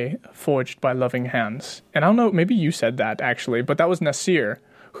found way forged by loving hands." And I don't know, maybe you said that actually, but that was Nasir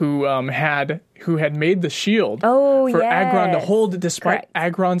who had made the shield for Agron to hold, despite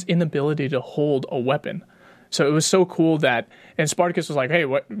Agron's inability to hold a weapon. So it was so cool that, and Spartacus was like, "Hey,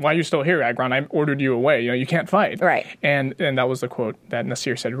 why are you still here, Agron? I ordered you away. You can't fight." Right. And that was the quote that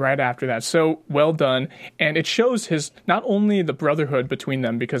Nasir said right after that. So well done. And it shows not only the brotherhood between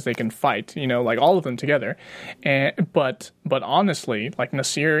them because they can fight, like all of them together, but honestly, like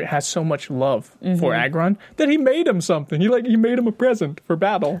Nasir has so much love for Agron that he made him something. He made him a present for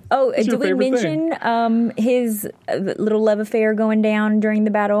battle. Oh, did we mention his little love affair going down during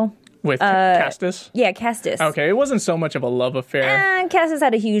the battle? With Castus? Yeah, Castus. Okay, it wasn't so much of a love affair. Castus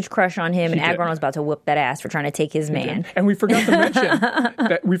had a huge crush on him, and Agron was about to whoop that ass for trying to take his man. And we forgot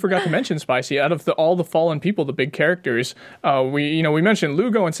to mention Spicy. Out of all the fallen people, the big characters, we mentioned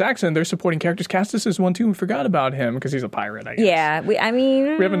Lugo and Saxon. They're supporting characters. Castus is one too. We forgot about him because he's a pirate, I guess. Yeah, we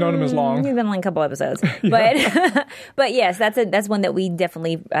haven't known him as long. He's been on a couple episodes, but yes, that's one that we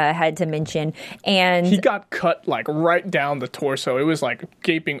definitely had to mention. And he got cut like right down the torso. It was like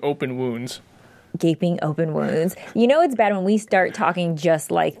gaping open wounds. Gaping open wounds. It's bad when we start talking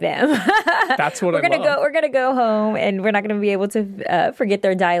just like them. That's what We're gonna go home, and we're not gonna be able to forget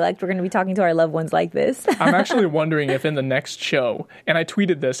their dialect. We're gonna be talking to our loved ones like this. I'm actually wondering if in the next show, and I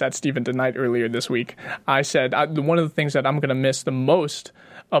tweeted this at Stephen DeKnight earlier this week. I said one of the things that I'm gonna miss the most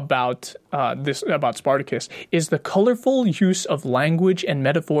about Spartacus is the colorful use of language and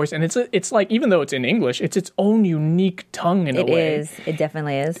metaphors, and it's like, even though it's in English, it's its own unique tongue in a way. It is. It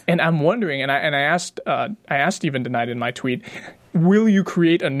definitely is. And I'm wondering, and I asked Stephen DeKnight in my tweet, will you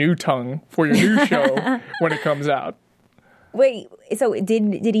create a new tongue for your new show when it comes out? Wait, so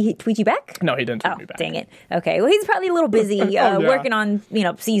did he tweet you back? No, he didn't tweet me back. Dang it. Okay, well, he's probably a little busy working on,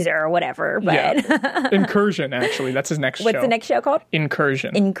 Caesar or whatever. But yeah. Incursion, actually. That's his next show. What's the next show called?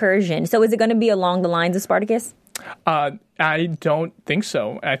 Incursion. So is it going to be along the lines of Spartacus? I don't think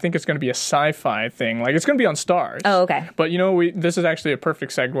so. I think it's going to be a sci-fi thing. Like, it's going to be on Starz. Oh, okay. But, this is actually a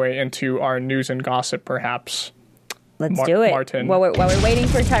perfect segue into our news and gossip, perhaps. Let's do it. Martin. While we're waiting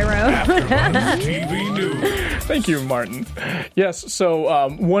for Tyrone. TV News. Thank you, Martin. Yes, so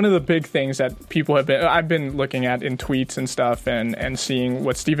one of the big things that I've been looking at in tweets and stuff and seeing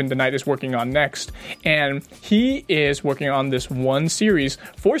what Stephen DeKnight is working on next. And he is working on this one series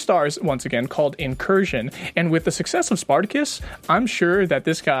for Starz, once again, called Incursion. And with the success of Spartacus, I'm sure that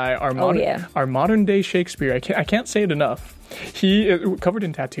this guy, our modern day Shakespeare, I can't say it enough. He is covered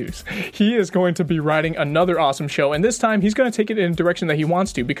in tattoos. He is going to be writing another awesome show, and this time he's going to take it in a direction that he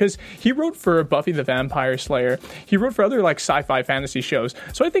wants to, because he wrote for Buffy the Vampire Slayer. He wrote for other sci-fi fantasy shows.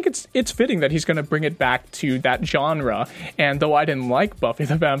 So I think it's fitting that he's going to bring it back to that genre. And though I didn't like Buffy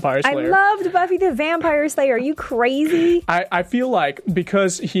the Vampire Slayer, I loved Buffy the Vampire Slayer. Are you crazy? I feel like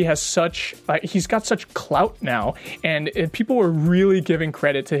because he has he's got such clout now, and people are really giving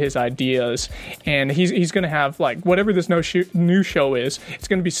credit to his ideas, and he's going to have whatever this new show is, it's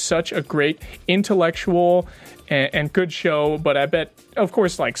going to be such a great intellectual and good show. But I bet, of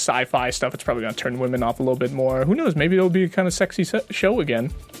course, sci-fi stuff, it's probably going to turn women off a little bit more. Who knows? Maybe it'll be a kind of sexy show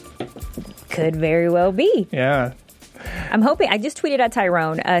again. Could very well be. Yeah. I'm hoping. I just tweeted at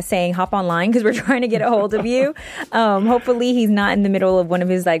Tyrone saying hop online because we're trying to get a hold of you. Hopefully he's not in the middle of one of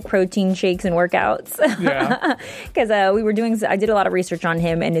his protein shakes and workouts. Yeah. Because I did a lot of research on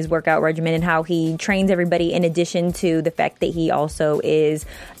him and his workout regimen and how he trains everybody, in addition to the fact that he also is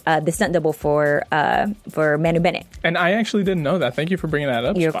the stunt double for Manu Bennett. And I actually didn't know that. Thank you for bringing that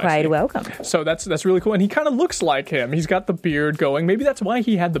up. You're Spicy. quite welcome. So that's really cool. And he kind of looks like him. He's got the beard going. Maybe that's why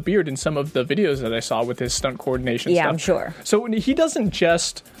he had the beard in some of the videos that I saw with his stunt coordination stuff. I'm sure. So he doesn't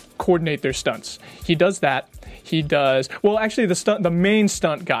just coordinate their stunts. He does that. He does... Well, actually, the main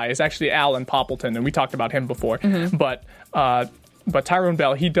stunt guy is actually Alan Poppleton, and we talked about him before. Mm-hmm. But Tyrone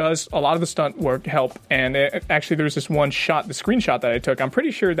Bell, he does a lot of the stunt work help, and actually there's this one shot, the screenshot that I took, I'm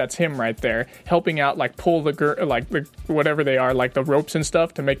pretty sure that's him right there, helping out, pull the whatever they are, the ropes and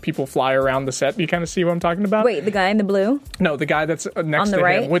stuff to make people fly around the set. You kind of see what I'm talking about? Wait, the guy in the blue? No, the guy that's next to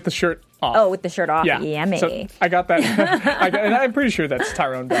him with the shirt off. Oh, with the shirt off. Yeah, Yummy. so I got that. And I'm pretty sure that's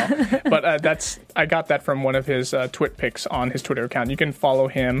Tyrone Bell, but I got that from one of his twit pics on his Twitter account. You can follow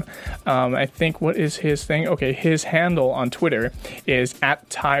him. I think what is his thing? Okay, his handle on Twitter is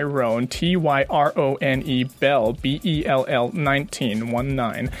 @Tyrone TYRONE Bell BELL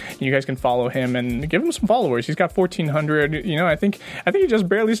 1919. You guys can follow him and give him some followers. He's got 1,400. You know, I think he just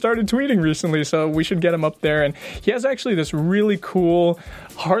barely started tweeting recently, so we should get him up there. And he has actually this really cool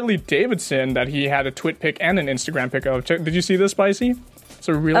Harley Davidson that he had a twit pic and an Instagram pic of. Did you see this, Spicy? It's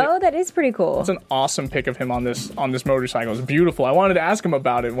a really that is pretty cool. It's an awesome pic of him on this motorcycle. It's beautiful. I wanted to ask him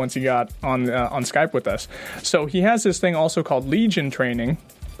about it once he got on Skype with us. So he has this thing also called Legion Training,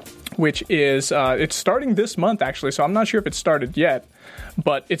 which is it's starting this month actually. So I'm not sure if it started yet,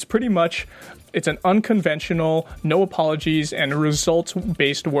 but it's pretty much. It's an unconventional, no apologies, and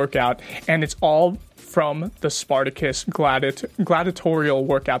results-based workout, and it's all from the Spartacus gladiatorial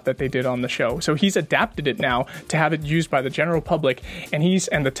workout that they did on the show. So he's adapted it now to have it used by the general public, and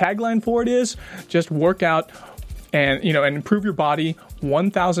the tagline for it is just work out and improve your body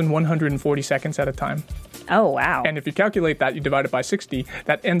 1,140 seconds at a time. Oh, wow. And if you calculate that, you divide it by 60,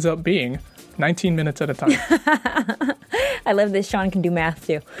 that ends up being 19 minutes at a time. I love this. Sean can do math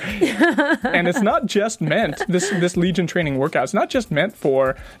too. And it's not just meant, this Legion Training workout, it's not just meant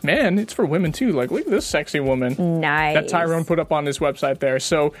for men, it's for women too. Like, look at this sexy woman. Nice. That Tyrone put up on his website there.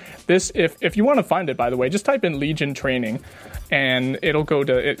 So this, if you want to find it, by the way, just type in Legion Training and it'll go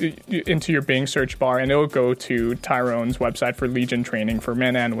into your Bing search bar and it'll go to Tyrone's website for Legion Training for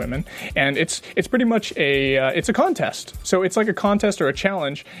men and women. And it's pretty much it's a contest. So it's like a contest or a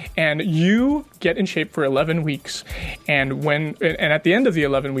challenge, and you get in shape for 11 weeks. And at the end of the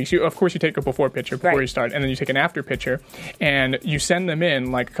 11 weeks, of course you take a before picture before you start, and then you take an after picture, and you send them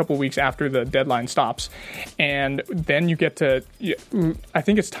in like a couple weeks after the deadline stops. And then you get to, I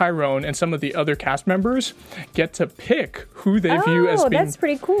think it's Tyrone and some of the other cast members get to pick who they view as being, that's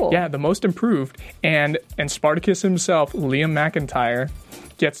pretty cool. Yeah, the most improved. And Spartacus himself, Liam McIntyre,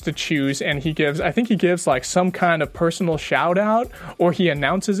 gets to choose, and he gives like some kind of personal shout out, or he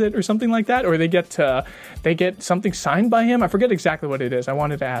announces it or something like that, or they get something signed by him. I forget exactly what it is. I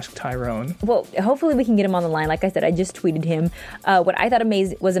wanted to ask Tyrone. Well, hopefully we can get him on the line. Like I said, I just tweeted him. What I thought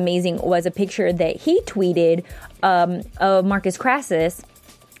was amazing was a picture that he tweeted of Marcus Crassus,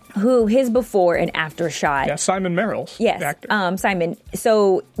 who his before and after shot. Yeah, Simon Merrills. Yes, actor. Simon.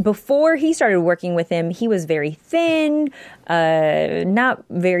 So before he started working with him, he was very thin, not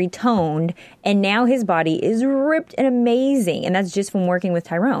very toned, and now his body is ripped and amazing, and that's just from working with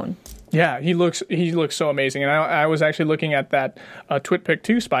Tyrone. Yeah, he looks so amazing, and I was actually looking at that twit pic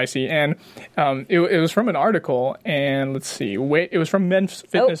too, Spicy, and it was from an article, and let's see, it was from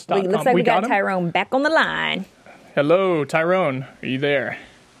mensfitness.com. Oh, looks like we got Tyrone back on the line. Hello, Tyrone, are you there?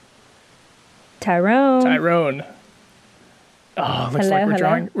 Tyrone. Oh, looks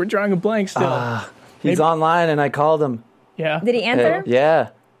like we're drawing a blank still. He's online, and I called him. Yeah. Did he answer? Yeah.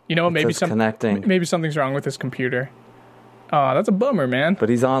 You know, maybe something's wrong with his computer. Oh, that's a bummer, man. But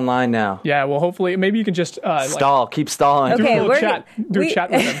he's online now. Yeah, well, hopefully, maybe you can just keep stalling. Okay, do a chat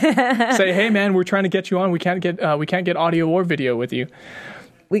with him. Say, hey, man, we're trying to get you on. We can't get audio or video with you.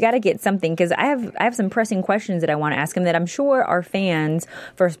 We got to get something, because I have some pressing questions that I want to ask him that I'm sure our fans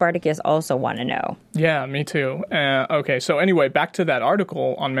for Spartacus also want to know. Yeah, me too. Okay, so anyway, back to that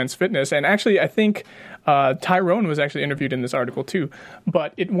article on Men's Fitness. And actually, I think Tyrone was actually interviewed in this article too.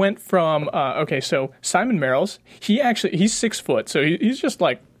 But it went from, so Simon Merrills, he's 6 foot, so he's just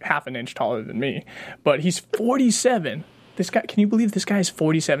like half an inch taller than me. But he's 47. This guy, can you believe this guy is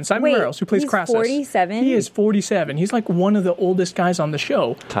 47? Simon Merrills, who plays Crassus. 47? He is 47. He's like one of the oldest guys on the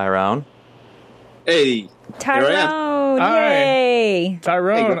show. Tyrone. Hey. Tyrone. Hi. Yay.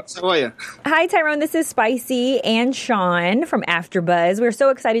 Tyrone. Hey, how are you? Hi, Tyrone. This is Spicy and Sean from AfterBuzz. We're so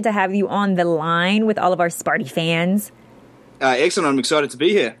excited to have you on the line with all of our Sparty fans. Excellent. I'm excited to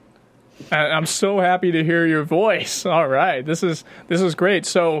be here. I'm so happy to hear your voice. All right, this is great.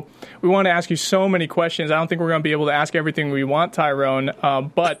 So we want to ask you so many questions. I don't think we're going to be able to ask everything we want, Tyrone.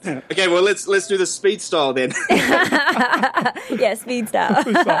 But okay, well let's do the speed style then. Yeah, speed style.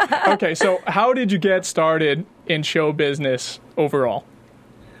 Okay, so how did you get started in show business overall?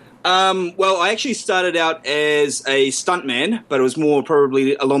 Well, I actually started out as a stuntman, but it was more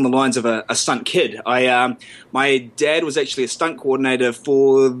probably along the lines of a stunt kid. My dad was actually a stunt coordinator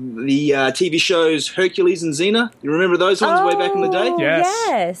for the TV shows Hercules and Xena. You remember those ones way back in the day?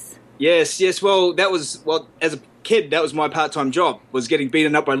 Yes. Well, as a kid, that was my part-time job, was getting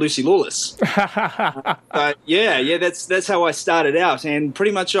beaten up by Lucy Lawless. That's how I started out, and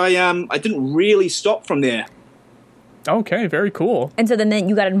pretty much I didn't really stop from there. Okay, very cool. And so then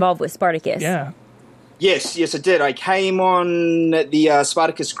you got involved with Spartacus. Yeah. Yes, I did. I came on the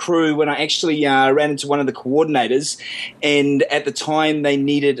Spartacus crew when I actually ran into one of the coordinators, and at the time they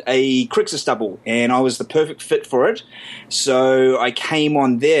needed a Crixus double, and I was the perfect fit for it. So I came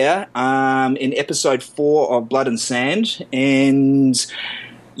on there in episode 4 of Blood and Sand, and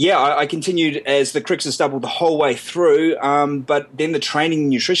yeah, I continued as the Crixus double the whole way through, but then the training and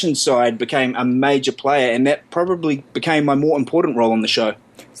nutrition side became a major player, and that probably became my more important role on the show.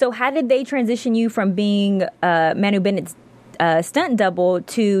 So how did they transition you from being Manu Bennett's stunt double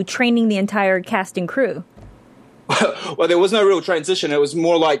to training the entire cast and crew? Well, there was no real transition. It was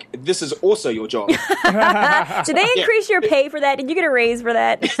more like, this is also your job. Did they increase your pay for that? Did you get a raise for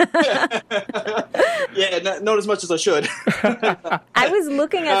that? Yeah, not as much as I should. I was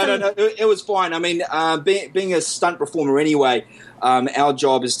looking at No, it was fine. I mean, being a stunt performer anyway, our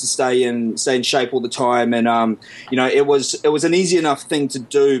job is to stay in shape all the time, and it was an easy enough thing to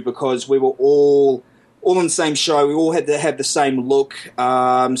do because we were all on the same show. We all had to have the same look.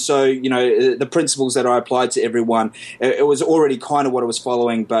 So the principles that I applied to everyone, it was already kind of what I was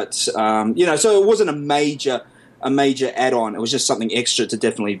following. But so it wasn't a major add-on. It was just something extra to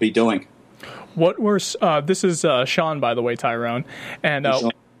definitely be doing. What were this is Sean, by the way, Tyrone, and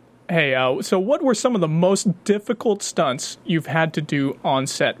so what were some of the most difficult stunts you've had to do on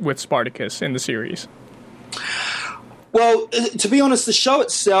set with Spartacus in the series? Well, to be honest, the show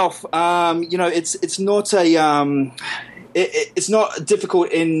itself, it's not it's not difficult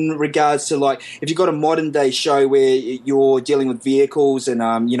in regards to, like, if you've got a modern day show where you're dealing with vehicles and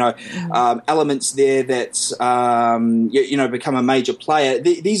elements there that become a major player.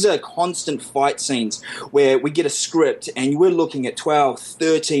 These are constant fight scenes where we get a script and we're looking at 12,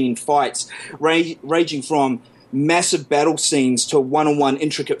 13 fights ranging from massive battle scenes to one-on-one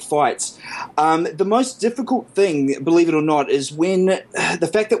intricate fights. The most difficult thing, believe it or not, is when the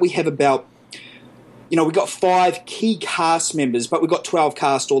fact that we have about, we've got 5 key cast members, but we've got 12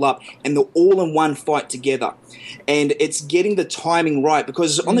 cast all up, and they're all in one fight together. And it's getting the timing right,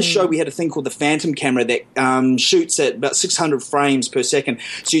 because on the show we had a thing called the Phantom camera that shoots at about 600 frames per second.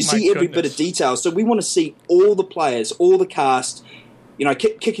 So you see every bit of detail. So we want to see all the players, all the cast,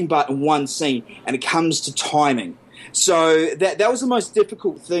 kicking butt in one scene, and it comes to timing. So that was the most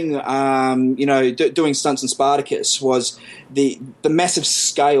difficult thing, doing stunts in Spartacus, was the massive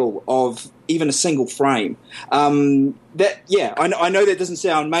scale of even a single frame. I know that doesn't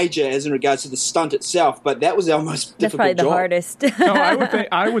sound major as in regards to the stunt itself, but that was our most difficult job. That's probably the hardest. No,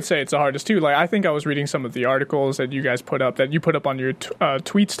 I would say it's the hardest too. Like, I think I was reading some of the articles that you guys put up, that you put up on your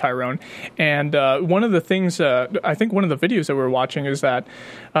tweets, Tyrone, and one of the things, I think one of the videos that we were watching is that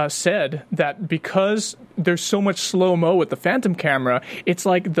said that because there's so much slow-mo with the Phantom camera, it's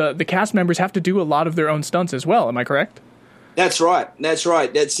like the cast members have to do a lot of their own stunts as well. Am I correct? That's right. That's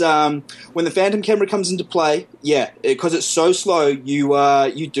when the Phantom camera comes into play. Yeah, because it's so slow,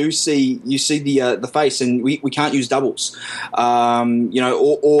 you do see the face, and we can't use doubles.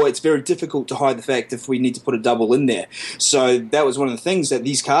 Or it's very difficult to hide the fact if we need to put a double in there. So that was one of the things that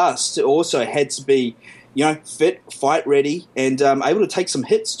these casts also had to be, fit, fight ready, and able to take some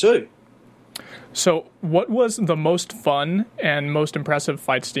hits too. So what was the most fun and most impressive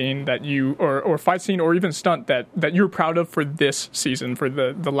fight scene that you, or fight scene or even stunt that you're proud of for this season, for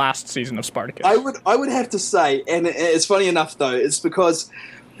the last season of Spartacus? I would have to say, and it's funny enough though, it's because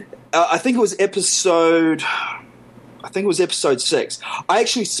I think it was episode 6. I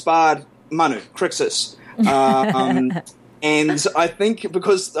actually sparred Manu Crixus. And I think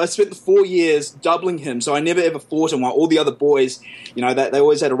because I spent 4 years doubling him, so I never ever fought him, while all the other boys, they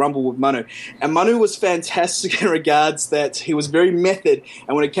always had a rumble with Manu. And Manu was fantastic in regards that he was very method,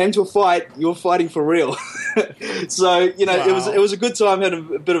 and when it came to a fight, you were fighting for real. So, Wow. it was a good time. Had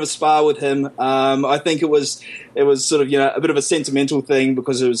a bit of a spar with him. I think it was sort of, a bit of a sentimental thing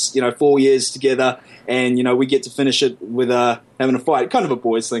because it was, 4 years together, and, we get to finish it with having a fight, kind of a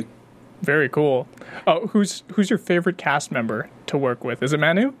boys thing. Very cool. Oh, who's your favorite cast member to work with? Is it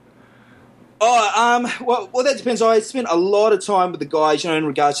Manu? Well, that depends. I spent a lot of time with the guys, in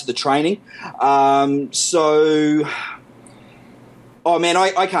regards to the training. I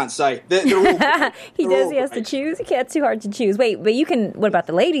can't say. They're all, He has to choose. It's too hard to choose. Wait, but you can. What about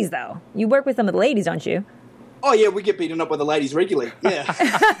the ladies though? You work with some of the ladies, don't you? Oh, yeah, we get beaten up by the ladies regularly, yeah.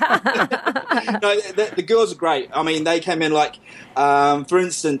 No, the girls are great. I mean, they came in like, for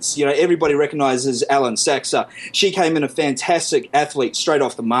instance, everybody recognises Alan Saxa. She came in a fantastic athlete straight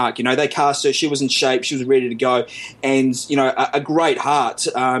off the mark. They cast her. She was in shape. She was ready to go. And, a great heart.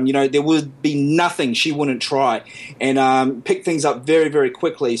 There would be nothing she wouldn't try and pick things up very, very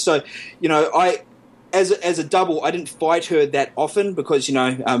quickly. So, as a double, I didn't fight her that often because I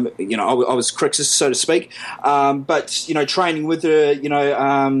was Crixus, so to speak. But training with her,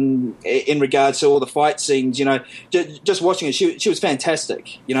 in regards to all the fight scenes, just watching her, she was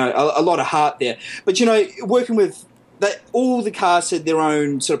fantastic. A lot of heart there. But working with all the cast had their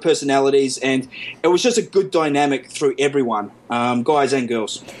own sort of personalities, and it was just a good dynamic through everyone, guys and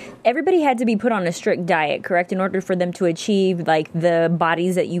girls. Everybody had to be put on a strict diet, correct, in order for them to achieve like the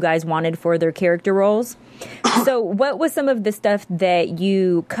bodies that you guys wanted for their character roles. So what was some of the stuff that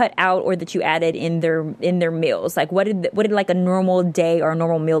you cut out or that you added in their meals? Like what did like a normal day or a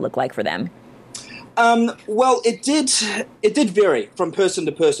normal meal look like for them? Well, it did vary from person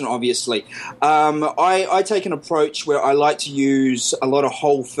to person, obviously. I take an approach where I like to use a lot of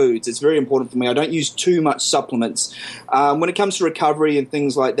whole foods. It's very important for me. I don't use too much supplements. When it comes to recovery and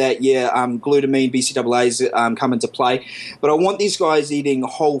things like that, glutamine, BCAAs come into play. But I want these guys eating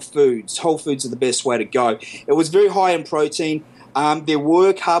whole foods. Whole foods are the best way to go. It was very high in protein. There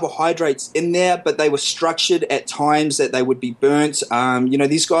were carbohydrates in there, but they were structured at times that they would be burnt.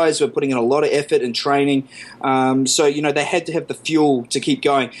 These guys were putting in a lot of effort and training, so they had to have the fuel to keep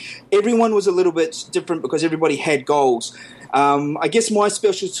going. Everyone was a little bit different because everybody had goals. I guess my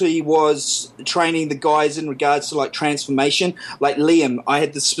specialty was training the guys in regards to like transformation. Like Liam, I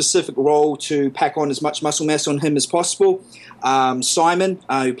had the specific role to pack on as much muscle mass on him as possible. Simon,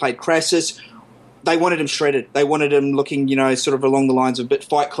 who played Crassus, they wanted him shredded. They wanted him looking, sort of along the lines of a bit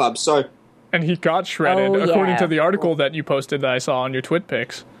Fight Club. And he got shredded, according to the article that you posted that I saw on your Twit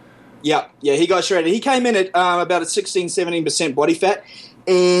pics. Yeah, he got shredded. He came in at about a 16-17% body fat.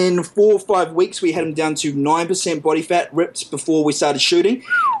 In 4 or 5 weeks, we had him down to 9% body fat, ripped before we started shooting.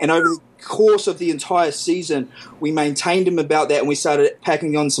 And over the course of the entire season, we maintained him about that, and we started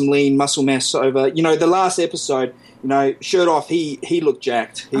packing on some lean muscle mass over, the last episode. Shirt off, he looked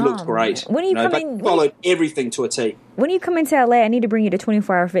jacked. He looked great. When you followed everything to a T. When you come into LA, I need to bring you to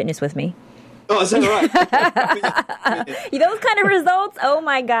 24-Hour Fitness with me. Oh, is that right? Those kind of results, oh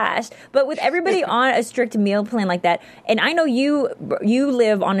my gosh. But with everybody on a strict meal plan like that, and I know you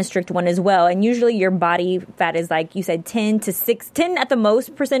live on a strict one as well, and usually your body fat is like you said 10 at the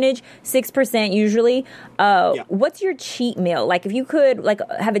most percentage, 6% usually. What's your cheat meal? Like if you could like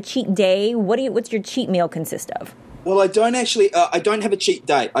have a cheat day, what's your cheat meal consist of? Well, I don't actually. I don't have a cheat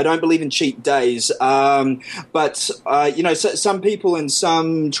day. I don't believe in cheat days. But some people and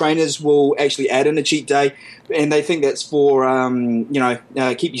some trainers will actually add in a cheat day, and they think that's for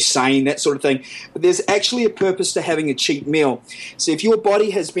keep you sane, that sort of thing. But there's actually a purpose to having a cheat meal. So if your body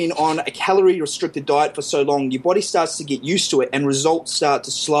has been on a calorie-restricted diet for so long, your body starts to get used to it, and results start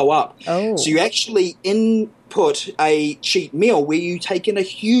to slow up. Oh. So you actually input a cheat meal where you take in a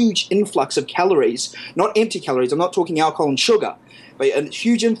huge influx of calories, not empty calories. I'm not talking alcohol and sugar, but a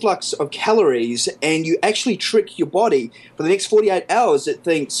huge influx of calories, and you actually trick your body for the next 48 hours. It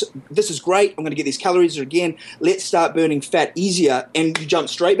thinks, this is great, I'm going to get these calories again, let's start burning fat easier, and you jump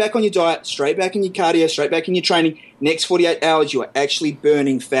straight back on your diet, straight back in your cardio, straight back in your training. Next 48 hours, you are actually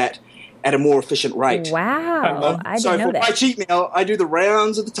burning fat at a more efficient rate. Wow. I didn't know that. So for my cheat meal, I do the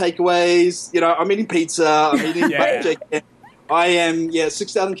rounds of the takeaways. I'm eating pizza, I'm eating chicken. I am,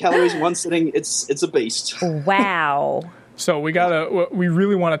 6,000 calories in one sitting. It's a beast. Wow. So we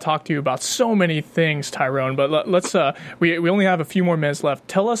really want to talk to you about so many things, Tyrone, but let's, we only have a few more minutes left.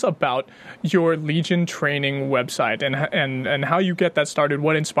 Tell us about your Legion training website and how you get that started,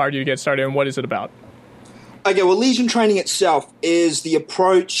 what inspired you to get started, and what is it about? Okay, well, Legion training itself is the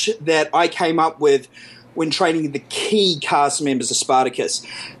approach that I came up with when training the key cast members of Spartacus.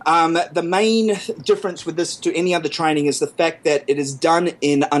 The main difference with this to any other training is the fact that it is done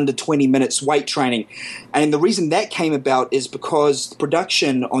in under 20 minutes weight training. And the reason that came about is because the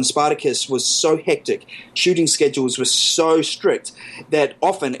production on Spartacus was so hectic, shooting schedules were so strict, that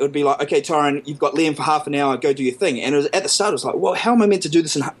often it would be like, okay, Tyrone, you've got Liam for half an hour, go do your thing. And at the start, it was like, well, how am I meant to do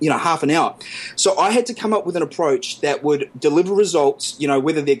this in half an hour? So I had to come up with an approach that would deliver results,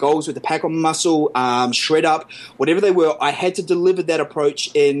 whether their goals were to pack on muscle, shred up, whatever they were. I had to deliver that approach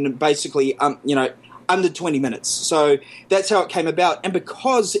in basically, under 20 minutes. So that's how it came about. And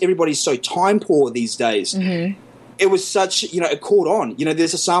because everybody's so time poor these days, it was such, it caught on.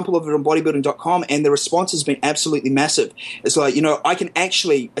 There's a sample of it on bodybuilding.com, and the response has been absolutely massive. It's like, I can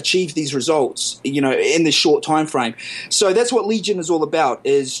actually achieve these results, in this short time frame. So that's what Legion is all about,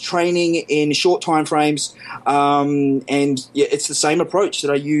 is training in short time frames. It's the same approach that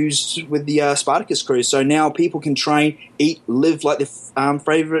I used with the Spartacus crew. So now people can train, eat, live like their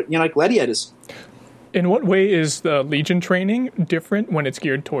favorite, gladiators. In what way is the Legion training different when it's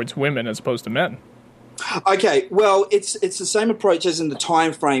geared towards women as opposed to men? Okay, well, it's the same approach as in the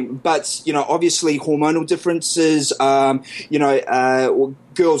time frame, but obviously hormonal differences,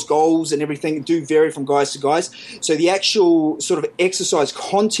 girls' goals and everything do vary from guys to guys. So the actual sort of exercise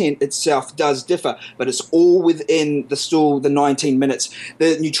content itself does differ, but it's all within the 19 minutes.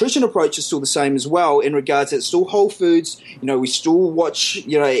 The nutrition approach is still the same as well in regards to it's still whole foods. We still watch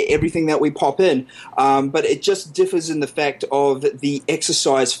everything that we pop in, but it just differs in the fact of the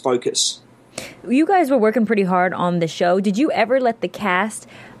exercise focus. You guys were working pretty hard on the show. Did you ever let the cast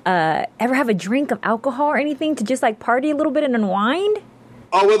ever have a drink of alcohol or anything to just like party a little bit and unwind?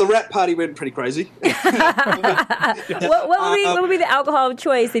 Oh, well, the rap party went pretty crazy. What would be the alcohol of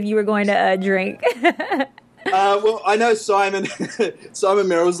choice if you were going to drink? Well, I know Simon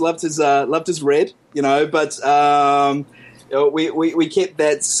Merrill's loved his red, but we kept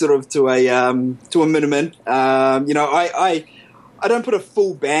that sort of to a minimum. I don't put a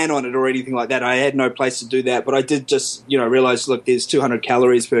full ban on it or anything like that. I had no place to do that, but I did just, realize, look, there's 200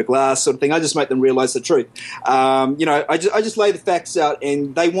 calories per glass sort of thing. I just make them realize the truth. I just lay the facts out,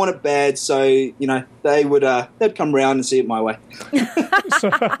 and they want it bad, so, they'd come around and see it my way.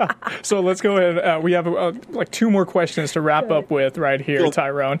 So let's go ahead. We have like two more questions to wrap up with right here, cool.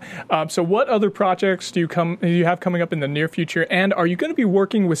 Tyrone. So what other projects do you have coming up in the near future? And are you going to be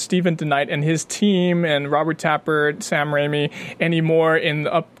working with Steven DeKnight and his team and Robert Tappert, Sam Raimi, any more in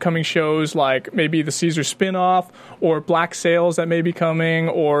the upcoming shows like maybe the Caesar spinoff or Black Sails that may be coming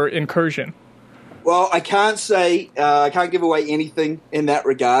or Incursion? Well, I can't say, I can't give away anything in that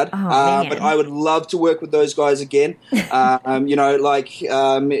regard, but I would love to work with those guys again. Way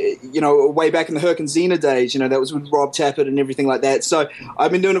back in the Herc and Xena days, that was with Rob Tappert and everything like that. So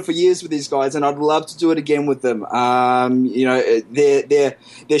I've been doing it for years with these guys, and I'd love to do it again with them. Their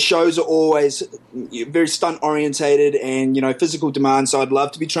shows are always very stunt orientated and, physical demand. So I'd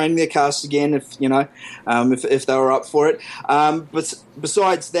love to be training their cast again if they were up for it. But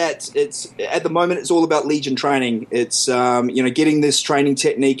besides that, it's at the moment, it's all about Legion training. It's, getting this training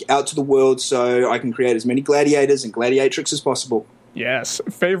technique out to the world so I can create as many gladiators and gladiatrix as possible. Yes.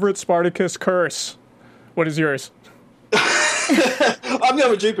 Favorite Spartacus curse? What is yours? I'm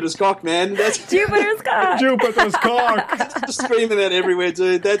going with Jupiter's cock, man. That's Jupiter's cock. Jupiter's cock. Just screaming that everywhere,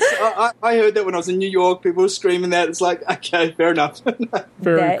 dude. I heard that when I was in New York. People were screaming that. It's like, okay, fair enough. Very cool.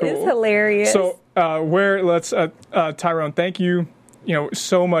 That is hilarious. So, Tyrone, thank you.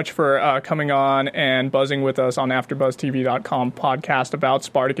 So much for coming on and buzzing with us on AfterBuzzTV.com podcast about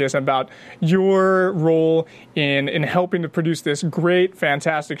Spartacus, about your role in helping to produce this great,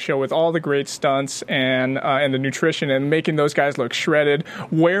 fantastic show with all the great stunts and the nutrition and making those guys look shredded.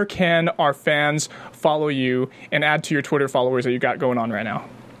 Where can our fans follow you and add to your Twitter followers that you got going on right now?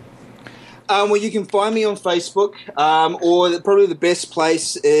 Well, you can find me on Facebook, or probably the best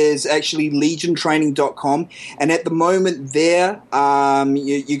place is actually legiontraining.com. And at the moment there,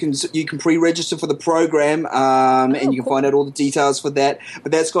 you can pre-register for the program, and you can find out all the details for that.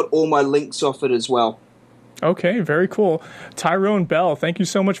 But that's got all my links off it as well. Okay, very cool. Tyrone Bell, thank you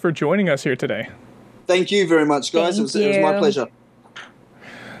so much for joining us here today. Thank you very much, guys. It was my pleasure.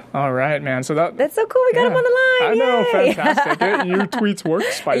 All right, man. So that's so cool. We got him on the line. I know, fantastic. Your tweets work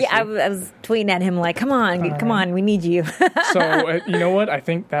spicy. Yeah, I was tweeting at him like, "Come on, we need you." So you know what? I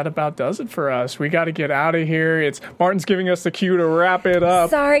think that about does it for us. We got to get out of here. Martin's giving us the cue to wrap it up.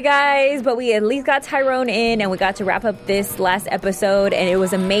 Sorry, guys, but we at least got Tyrone in, and we got to wrap up this last episode, and it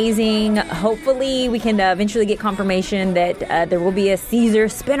was amazing. Hopefully, we can eventually get confirmation that there will be a Caesar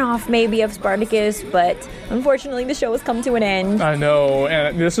spinoff, maybe of Spartacus. But unfortunately, the show has come to an end. I know,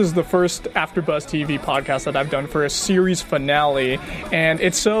 and this is the first AfterBuzz TV podcast that I've done for a series finale, and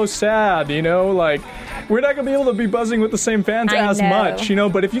it's so sad, we're not going to be able to be buzzing with the same fans as much,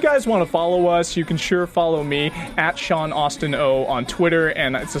 but if you guys want to follow us, you can sure follow me at Sean Austin O on Twitter,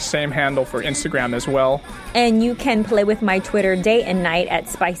 and it's the same handle for Instagram as well. And you can play with my Twitter day and night at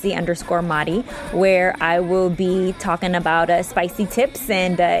spicy_Madi, where I will be talking about spicy tips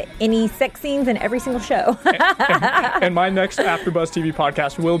and any sex scenes in every single show. And my next AfterBuzz TV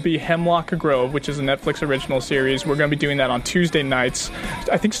podcast will be Hemlock Grove, which is a Netflix original series. We're going to be doing that on Tuesday nights,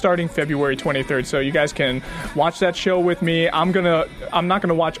 I think starting February 23rd. So you guys can watch that show with me. I'm not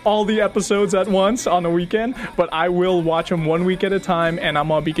gonna watch all the episodes at once on the weekend, but I will watch them 1 week at a time, and I'm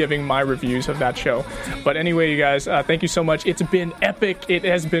gonna be giving my reviews of that show. But anyway, you guys, thank you so much. It's been epic. It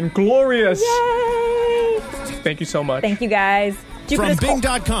has been glorious. Yay! Thank you so much. Thank you, guys. From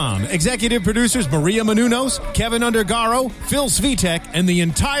Bing.com, executive producers Maria Menounos, Kevin Undergaro, Phil Svitek, and the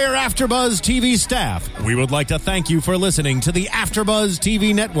entire AfterBuzz TV staff, we would like to thank you for listening to the AfterBuzz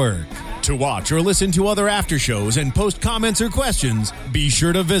TV network. To To watch or listen to other after shows and post comments or questions, be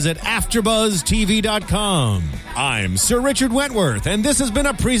sure to visit AfterBuzzTV.com. I'm Sir Richard Wentworth, and this has been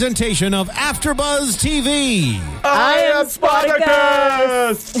a presentation of AfterBuzz TV. I am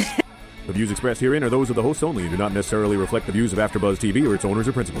Spartacus! The views expressed herein are those of the hosts only and do not necessarily reflect the views of AfterBuzz TV or its owners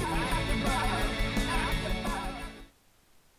or principals.